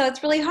 So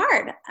it's really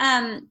hard.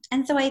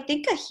 And so I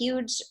think a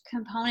huge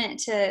component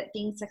to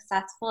being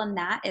successful in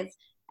that is,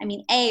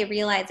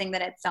 realizing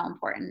that it's so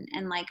important,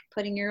 and like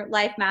putting your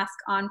life mask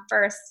on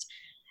first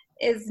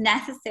is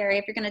necessary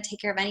if you're going to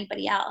take care of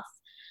anybody else.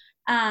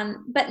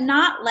 But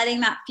not letting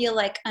that feel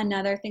like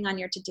another thing on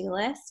your to-do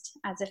list,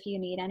 as if you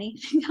need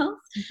anything else.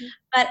 Mm-hmm.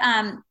 But,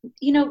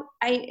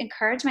 I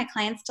encourage my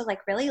clients to like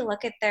really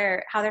look at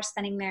how they're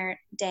spending their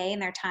day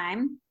and their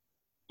time,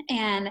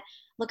 and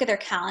look at their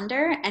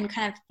calendar and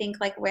kind of think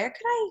like, where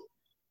could I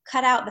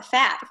cut out the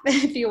fat,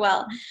 if you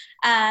will?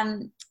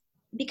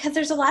 because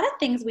there's a lot of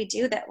things we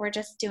do that we're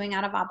just doing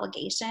out of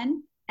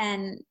obligation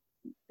and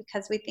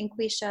because we think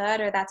we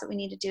should, or that's what we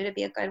need to do to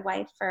be a good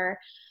wife or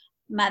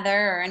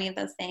mother or any of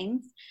those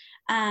things.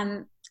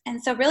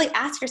 And so really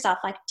ask yourself,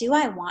 like, do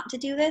I want to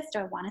do this? Do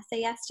I want to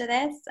say yes to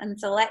this? And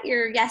so let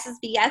your yeses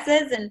be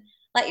yeses and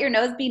let your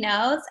no's be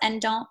no's, and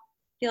don't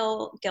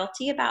feel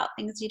guilty about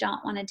things you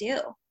don't want to do.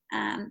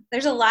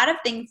 There's a lot of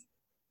things,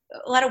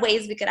 a lot of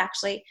ways we could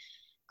actually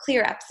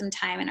clear up some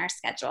time in our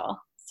schedule.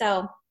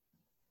 So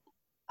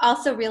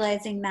also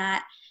realizing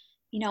that,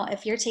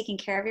 if you're taking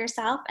care of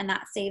yourself and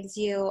that saves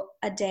you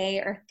a day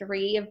or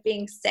 3 of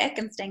being sick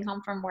and staying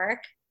home from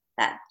work,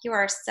 that you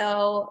are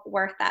so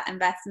worth that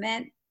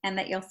investment and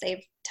that you'll save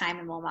time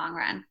in the long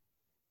run.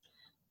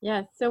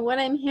 Yeah. So what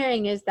I'm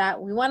hearing is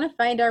that we want to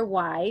find our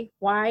why.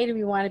 Why do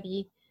we want to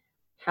be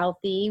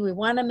healthy? We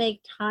want to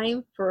make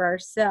time for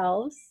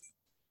ourselves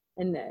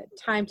and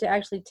time to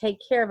actually take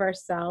care of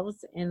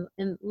ourselves and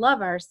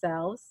love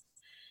ourselves.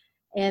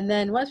 And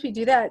then once we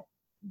do that,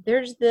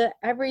 there's the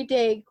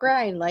everyday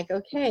grind. Like,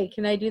 okay,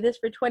 can I do this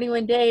for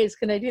 21 days?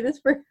 Can I do this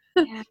for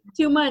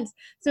 2 months?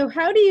 So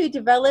how do you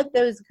develop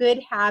those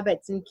good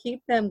habits and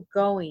keep them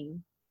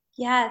going?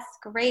 Yes,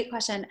 great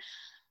question.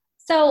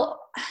 So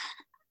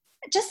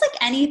just like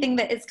anything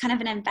that is kind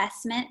of an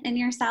investment in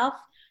yourself,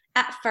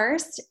 at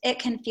first it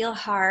can feel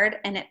hard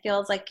and it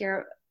feels like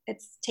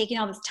it's taking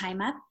all this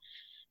time up.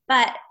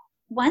 But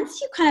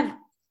once you kind of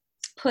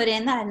put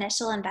in that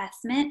initial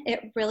investment,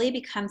 it really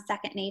becomes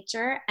second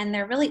nature, and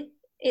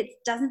it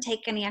doesn't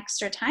take any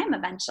extra time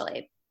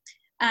eventually.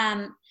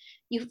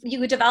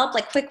 You develop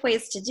like quick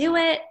ways to do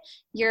it.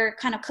 You're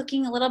kind of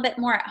cooking a little bit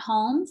more at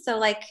home. So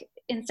like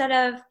instead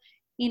of,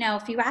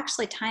 if you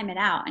actually time it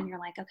out and you're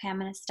like, okay, I'm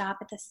going to stop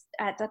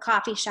at the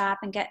coffee shop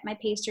and get my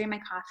pastry and my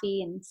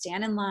coffee and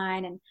stand in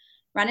line and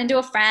run into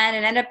a friend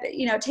and end up,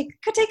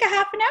 could take a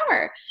half an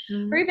hour,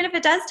 or even if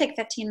it does take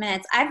 15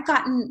 minutes. I've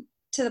gotten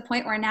to the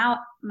point where now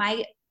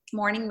my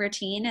morning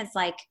routine is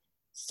like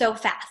so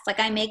fast. Like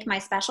I make my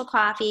special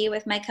coffee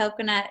with my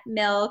coconut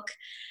milk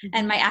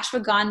and my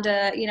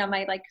ashwagandha,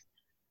 my like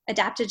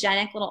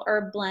adaptogenic little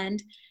herb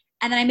blend.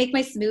 And then I make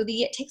my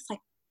smoothie.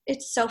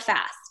 It's so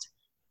fast.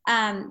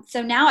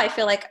 So now I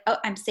feel like, oh,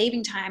 I'm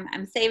saving time.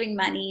 I'm saving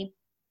money.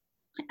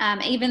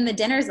 Even the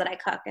dinners that I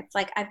cook, it's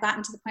like I've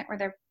gotten to the point where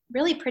they're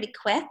really pretty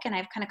quick, and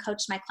I've kind of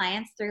coached my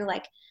clients through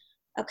like,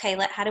 okay,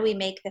 how do we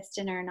make this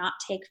dinner not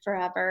take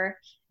forever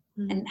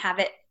and have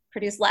it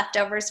produce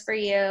leftovers for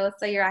you,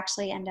 so you're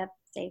actually end up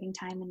saving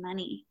time and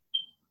money.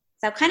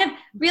 So kind of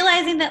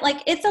realizing that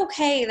like it's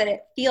okay that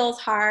it feels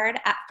hard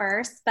at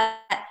first, but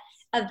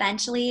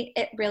eventually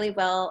it really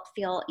will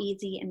feel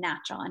easy and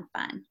natural and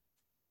fun.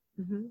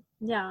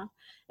 Yeah.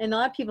 And a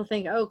lot of people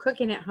think, oh,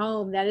 cooking at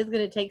home, that is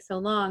going to take so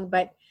long.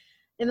 But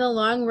in the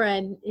long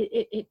run,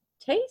 it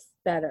tastes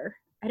better.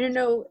 I don't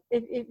know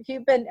if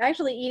you've been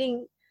actually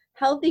eating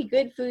healthy,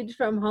 good foods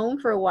from home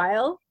for a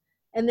while,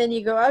 and then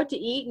you go out to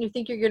eat and you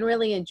think you're going to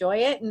really enjoy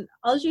it, and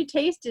all you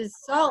taste is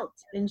salt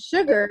and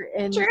sugar.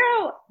 And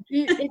True.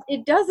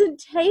 it doesn't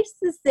taste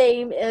the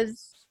same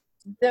as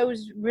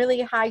those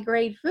really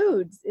high-grade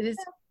foods. It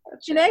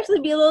can actually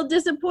be a little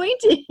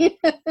disappointing.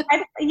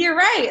 You're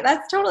right.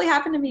 That's totally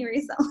happened to me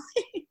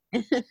recently.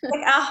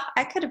 Like,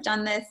 I could have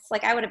done this.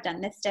 Like, I would have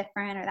done this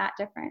different or that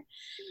different.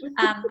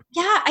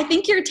 Yeah, I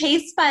think your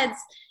taste buds,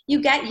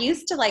 you get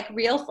used to like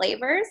real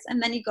flavors,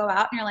 and then you go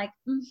out and you're like,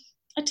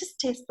 it just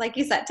tastes, like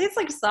you said, tastes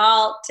like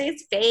salt,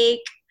 tastes fake.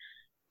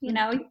 You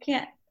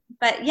can't.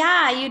 But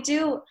yeah, you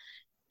do.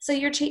 So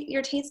your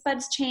taste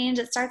buds change.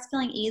 It starts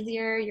feeling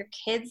easier. Your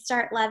kids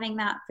start loving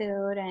that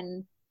food,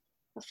 and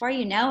before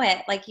you know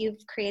it, like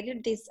you've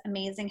created these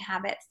amazing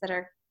habits that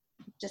are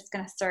just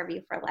going to serve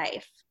you for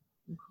life.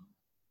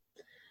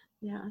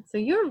 Yeah. So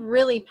you're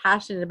really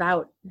passionate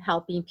about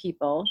helping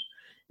people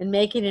and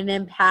making an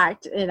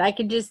impact. And I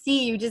can just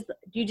see you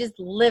just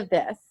live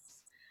this.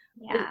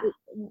 Yeah.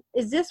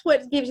 Is this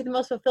what gives you the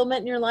most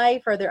fulfillment in your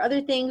life? Are there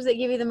other things that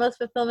give you the most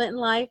fulfillment in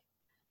life?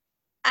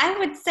 I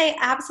would say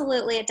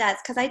absolutely it does,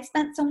 because I'd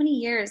spent so many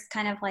years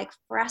kind of like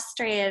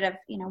frustrated of,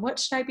 what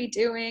should I be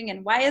doing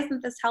and why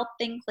isn't this health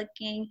thing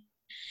clicking?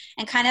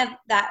 And kind of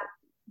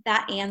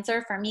that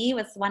answer for me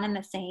was one and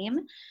the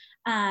same.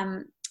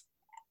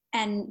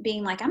 And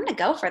being like, I'm going to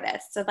go for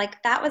this. So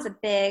like that was a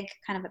big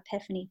kind of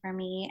epiphany for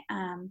me.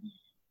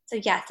 So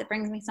yes, it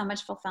brings me so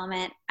much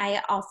fulfillment.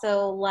 I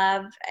also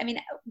love,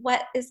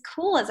 what is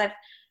cool is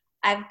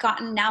I've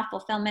gotten now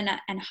fulfillment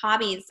and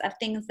hobbies of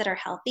things that are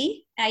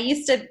healthy. I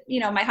used to,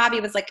 my hobby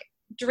was like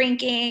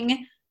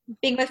drinking,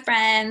 being with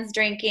friends,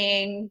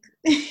 drinking,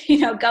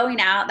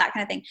 going out, that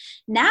kind of thing.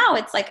 Now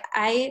it's like,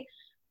 I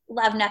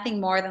love nothing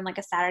more than like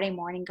a Saturday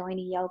morning going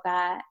to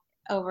yoga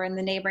over in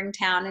the neighboring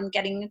town and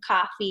getting a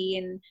coffee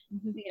and,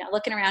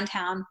 looking around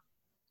town.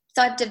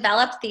 So I've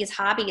developed these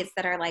hobbies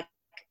that are like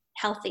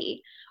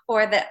healthy,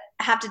 or that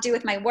have to do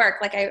with my work.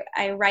 Like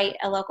I write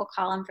a local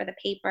column for the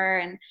paper,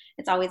 and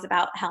it's always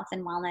about health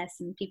and wellness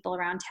and people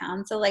around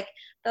town. So like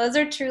those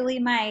are truly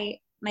my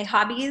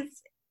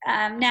hobbies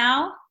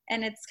now,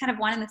 and it's kind of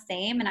one and the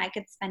same, and I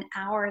could spend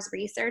hours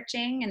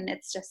researching, and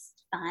it's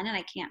just fun and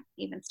I can't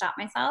even stop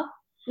myself.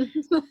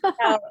 So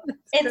That's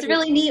it's great.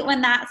 really neat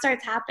when that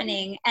starts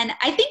happening. And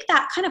I think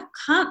that kind of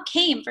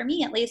came for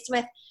me, at least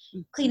with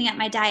cleaning up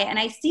my diet. And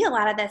I see a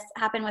lot of this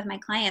happen with my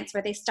clients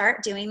where we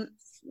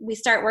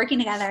start working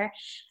together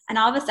and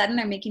all of a sudden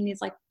they're making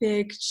these like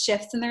big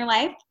shifts in their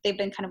life they've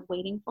been kind of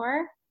waiting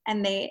for.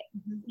 And they,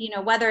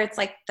 whether it's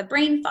like the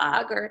brain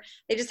fog or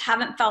they just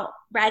haven't felt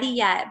ready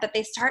yet, but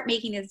they start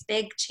making these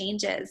big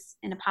changes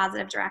in a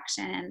positive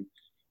direction and,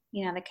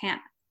 they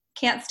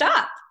can't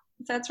stop.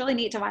 So it's really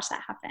neat to watch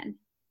that happen.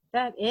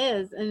 That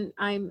is. And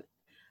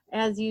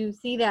as you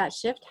see that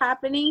shift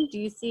happening, do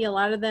you see a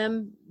lot of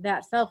them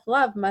that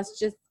self-love must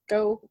just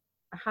go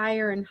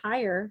higher and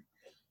higher?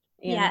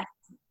 And,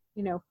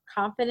 Yeah,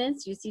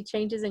 confidence, you see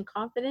changes in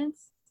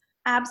confidence?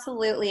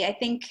 absolutely. I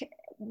think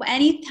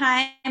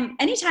anytime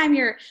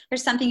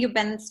there's something you've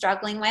been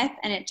struggling with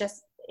and it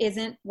just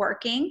isn't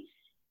working,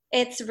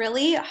 it's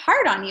really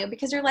hard on you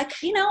because you're like,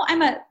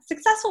 I'm a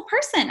successful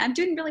person. I'm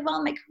doing really well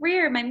in my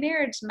career, my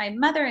marriage, my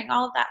mothering,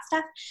 all of that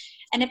stuff.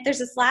 And if there's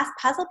this last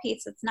puzzle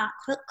piece that's not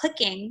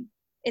clicking,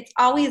 it's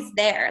always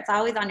there. It's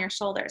always on your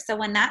shoulder. So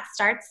when that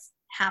starts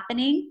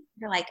happening,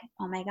 you're like,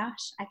 oh my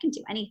gosh, I can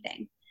do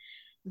anything.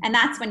 And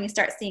that's when you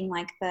start seeing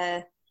like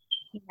the,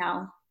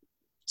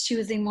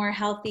 choosing more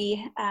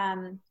healthy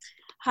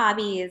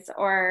hobbies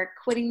or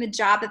quitting the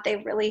job that they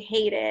really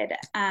hated.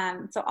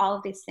 So all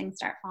of these things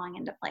start falling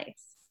into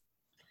place.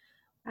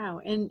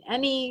 Wow. And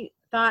any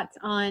thoughts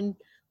on,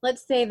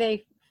 let's say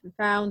they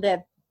found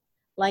that,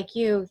 like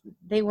you,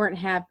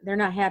 they're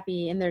not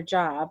happy in their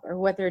job or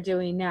what they're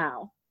doing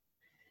now.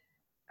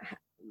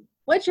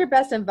 What's your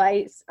best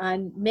advice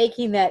on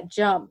making that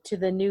jump to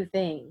the new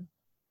thing?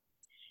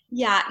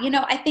 Yeah.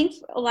 I think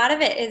a lot of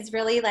it is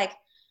really like,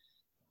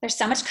 there's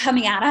so much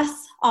coming at us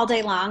all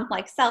day long,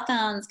 like cell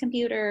phones,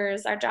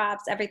 computers, our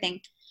jobs,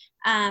 everything.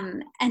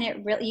 And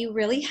you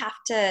really have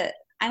to,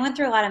 I went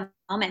through a lot of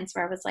moments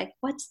where I was like,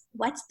 what's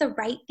the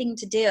right thing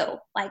to do?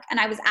 Like, and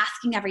I was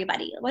asking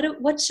everybody,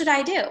 what should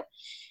I do?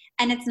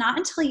 And it's not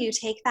until you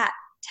take that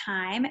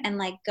time and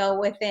like go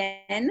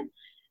within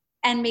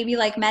and maybe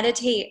like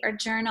meditate or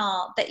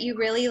journal that you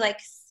really like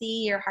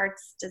see your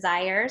heart's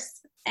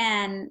desires.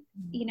 And,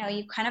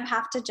 you kind of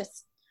have to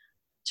just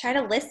try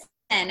to listen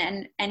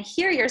and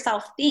hear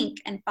yourself think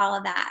and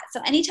follow that.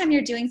 So anytime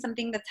you're doing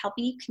something that's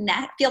helping you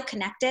feel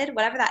connected,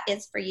 whatever that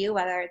is for you,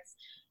 whether it's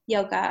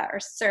yoga or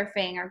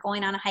surfing or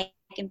going on a hike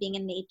and being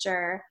in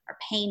nature or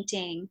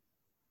painting,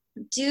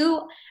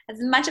 do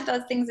as much of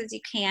those things as you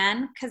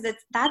can, because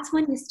that's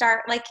when you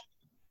start like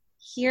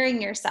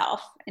hearing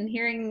yourself and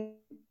hearing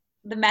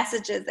the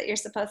messages that you're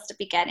supposed to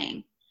be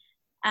getting.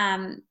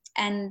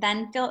 And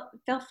then feel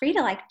free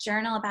to like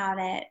journal about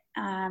it,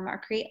 or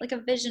create like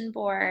a vision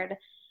board.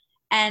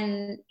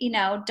 And,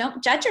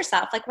 don't judge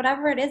yourself. Like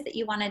whatever it is that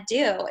you want to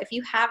do, if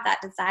you have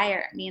that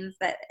desire, it means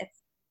that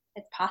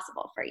it's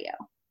possible for you,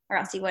 or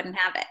else you wouldn't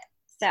have it.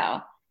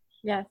 So,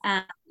 Yes.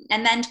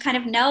 And then kind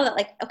of know that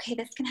like, okay,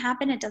 this can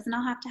happen. It doesn't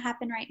all have to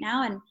happen right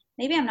now. And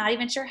maybe I'm not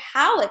even sure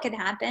how it could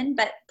happen,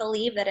 but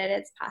believe that it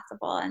is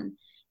possible and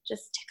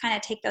just kind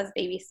of take those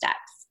baby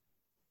steps.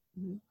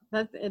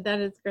 That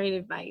is great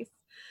advice.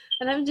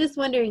 And I'm just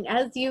wondering,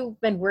 as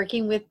you've been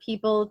working with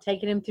people,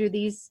 taking them through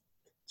these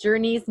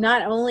journeys,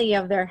 not only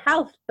of their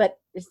health, but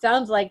it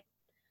sounds like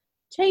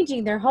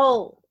changing their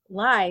whole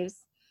lives.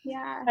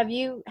 Yeah. Have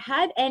you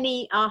had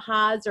any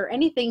ahas or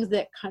any things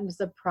that kind of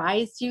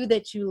surprised you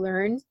that you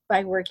learned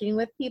by working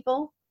with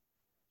people?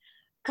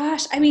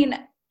 Gosh, I mean,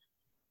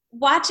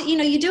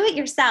 you do it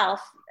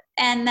yourself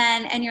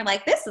and you're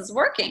like, this is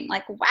working.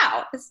 Like,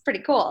 wow, this is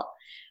pretty cool.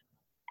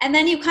 And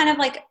then you kind of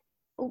like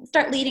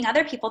start leading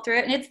other people through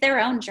it and it's their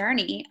own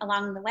journey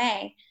along the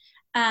way.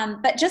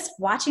 But just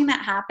watching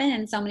that happen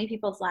in so many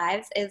people's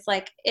lives is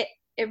like,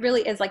 it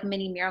really is like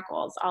mini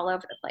miracles all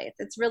over the place.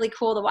 It's really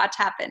cool to watch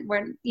happen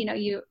where,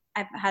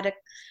 I've had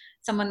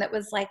someone that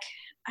was like,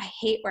 I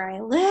hate where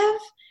I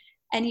live.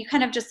 And you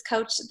kind of just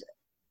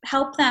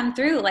help them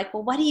through like,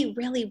 well, what do you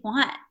really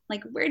want?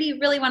 Like, where do you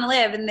really want to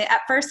live? And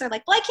at first they're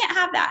like, well, I can't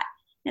have that.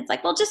 And it's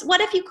like, well, just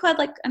what if you could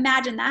like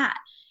imagine that?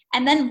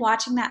 And then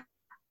watching that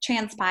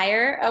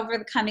transpire over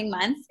the coming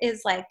months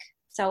is like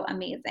so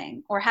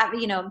amazing. Or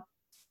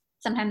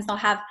sometimes I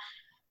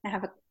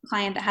have a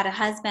client that had a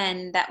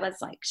husband that was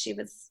like, he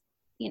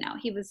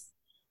was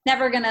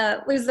never going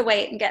to lose the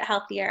weight and get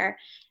healthier.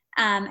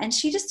 And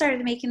she just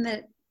started making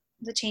the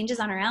changes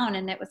on her own.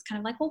 And it was kind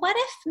of like, well, what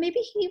if maybe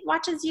he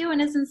watches you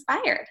and is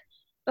inspired?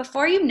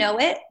 Before you know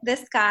it,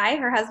 this guy,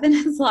 her husband,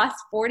 has lost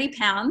 40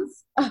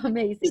 pounds. Oh,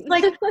 amazing. He's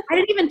like, I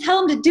didn't even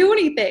tell him to do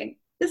anything.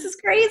 This is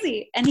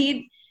crazy. And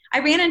I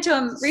ran into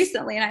him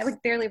recently and I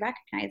like barely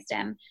recognized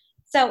him.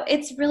 So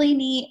it's really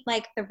neat,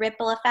 like the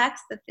ripple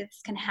effects that this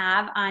can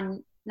have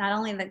on not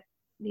only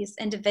these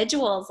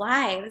individuals'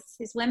 lives,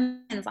 these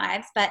women's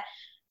lives, but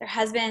their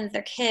husbands,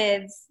 their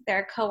kids,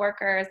 their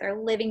coworkers, their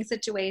living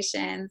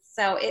situations.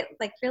 So it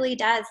like really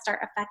does start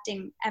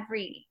affecting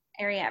every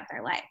area of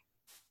their life.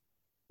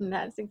 And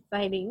that's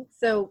exciting.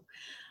 So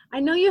I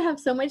know you have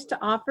so much to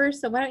offer,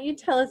 so why don't you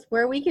tell us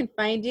where we can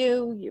find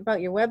you,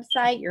 about your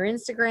website, your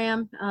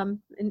Instagram,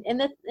 and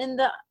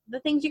the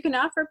things you can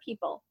offer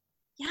people.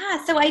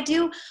 Yeah, so I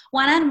do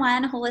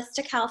one-on-one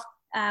holistic health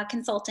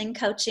consulting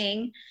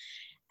coaching,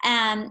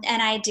 and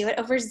I do it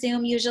over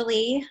Zoom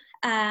usually.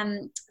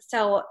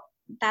 So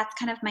that's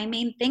kind of my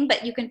main thing,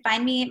 but you can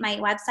find me, my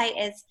website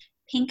is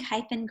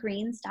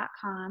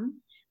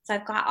pink-greens.com. So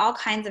I've got all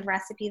kinds of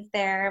recipes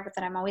there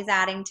that I'm always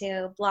adding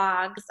to,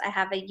 blogs. I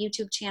have a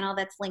YouTube channel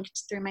that's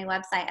linked through my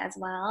website as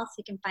well. So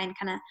you can find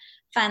kind of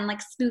fun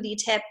like smoothie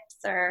tips,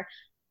 or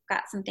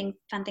got some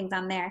fun things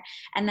on there.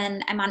 And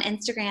then I'm on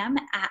Instagram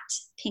at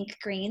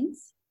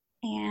pinkgreens.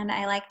 And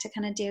I like to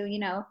kind of do,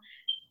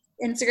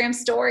 Instagram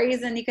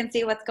stories, and you can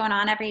see what's going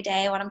on every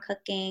day, what I'm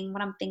cooking,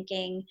 what I'm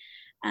thinking.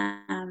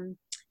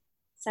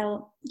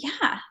 So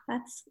yeah,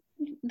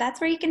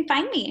 that's where you can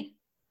find me.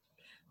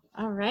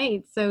 All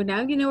right. So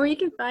now you know where you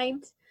can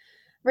find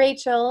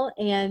Rachel,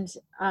 and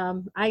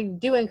I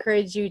do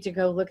encourage you to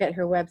go look at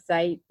her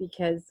website,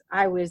 because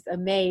I was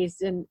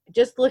amazed, and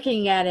just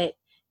looking at it,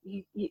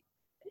 it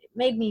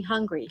made me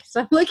hungry.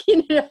 So I'm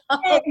looking at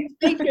all these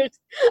pictures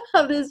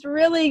of this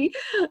really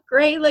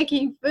great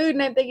looking food,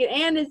 and I'm thinking,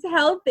 and it's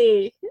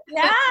healthy.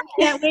 Yeah. I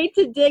can't wait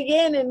to dig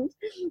in and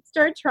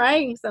start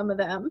trying some of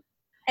them.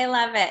 I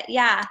love it.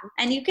 Yeah.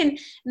 And you can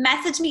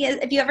message me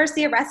if you ever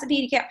see a recipe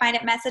and you can't find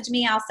it, message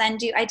me. I'll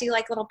send you, I do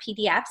like little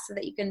PDFs so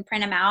that you can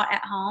print them out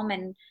at home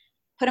and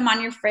put them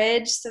on your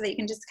fridge so that you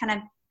can just kind of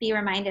be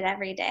reminded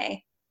every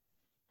day.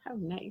 How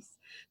nice.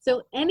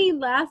 So any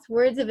last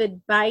words of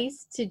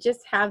advice to just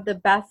have the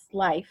best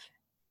life?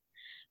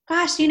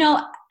 Gosh,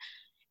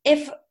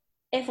 if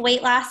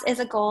weight loss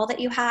is a goal that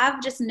you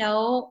have, just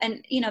know,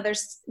 and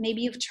there's,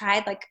 maybe you've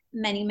tried like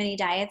many, many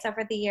diets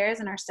over the years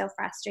and are so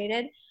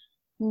frustrated.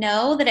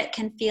 Know that it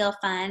can feel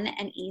fun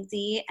and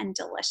easy and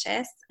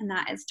delicious, and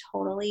that is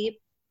totally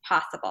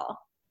possible.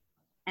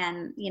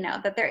 And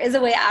that there is a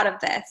way out of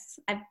this.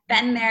 I've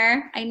been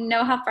there. I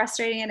know how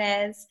frustrating it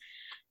is.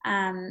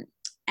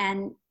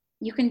 And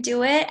you can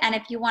do it. And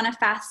if you want to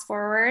fast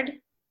forward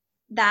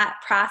that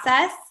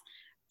process,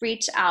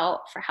 reach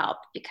out for help,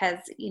 because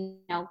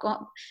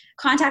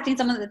contacting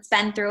someone that's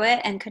been through it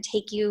and could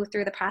take you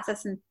through the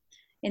process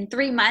in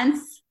 3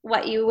 months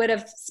what you would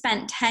have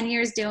spent 10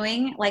 years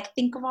doing. Like,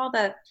 think of all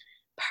the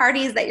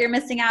parties that you're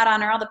missing out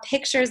on, or all the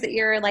pictures that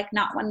you're like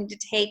not wanting to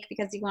take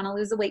because you want to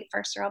lose the weight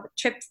first, or all the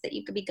trips that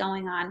you could be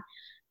going on.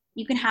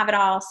 You can have it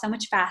all so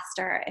much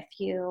faster if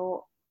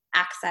you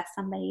access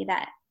somebody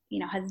that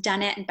has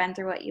done it and been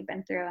through what you've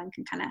been through, and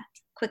can kind of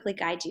quickly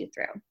guide you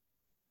through.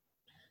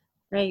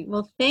 Great.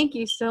 Well, thank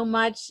you so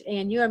much.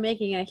 And you are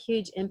making a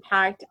huge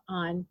impact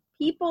on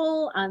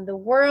people, on the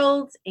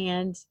world,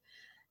 and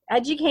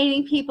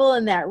educating people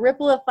in that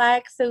ripple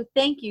effect. So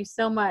thank you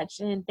so much.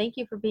 And thank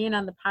you for being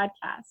on the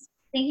podcast.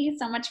 Thank you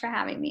so much for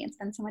having me. It's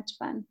been so much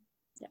fun.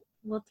 Yeah.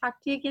 We'll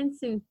talk to you again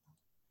soon.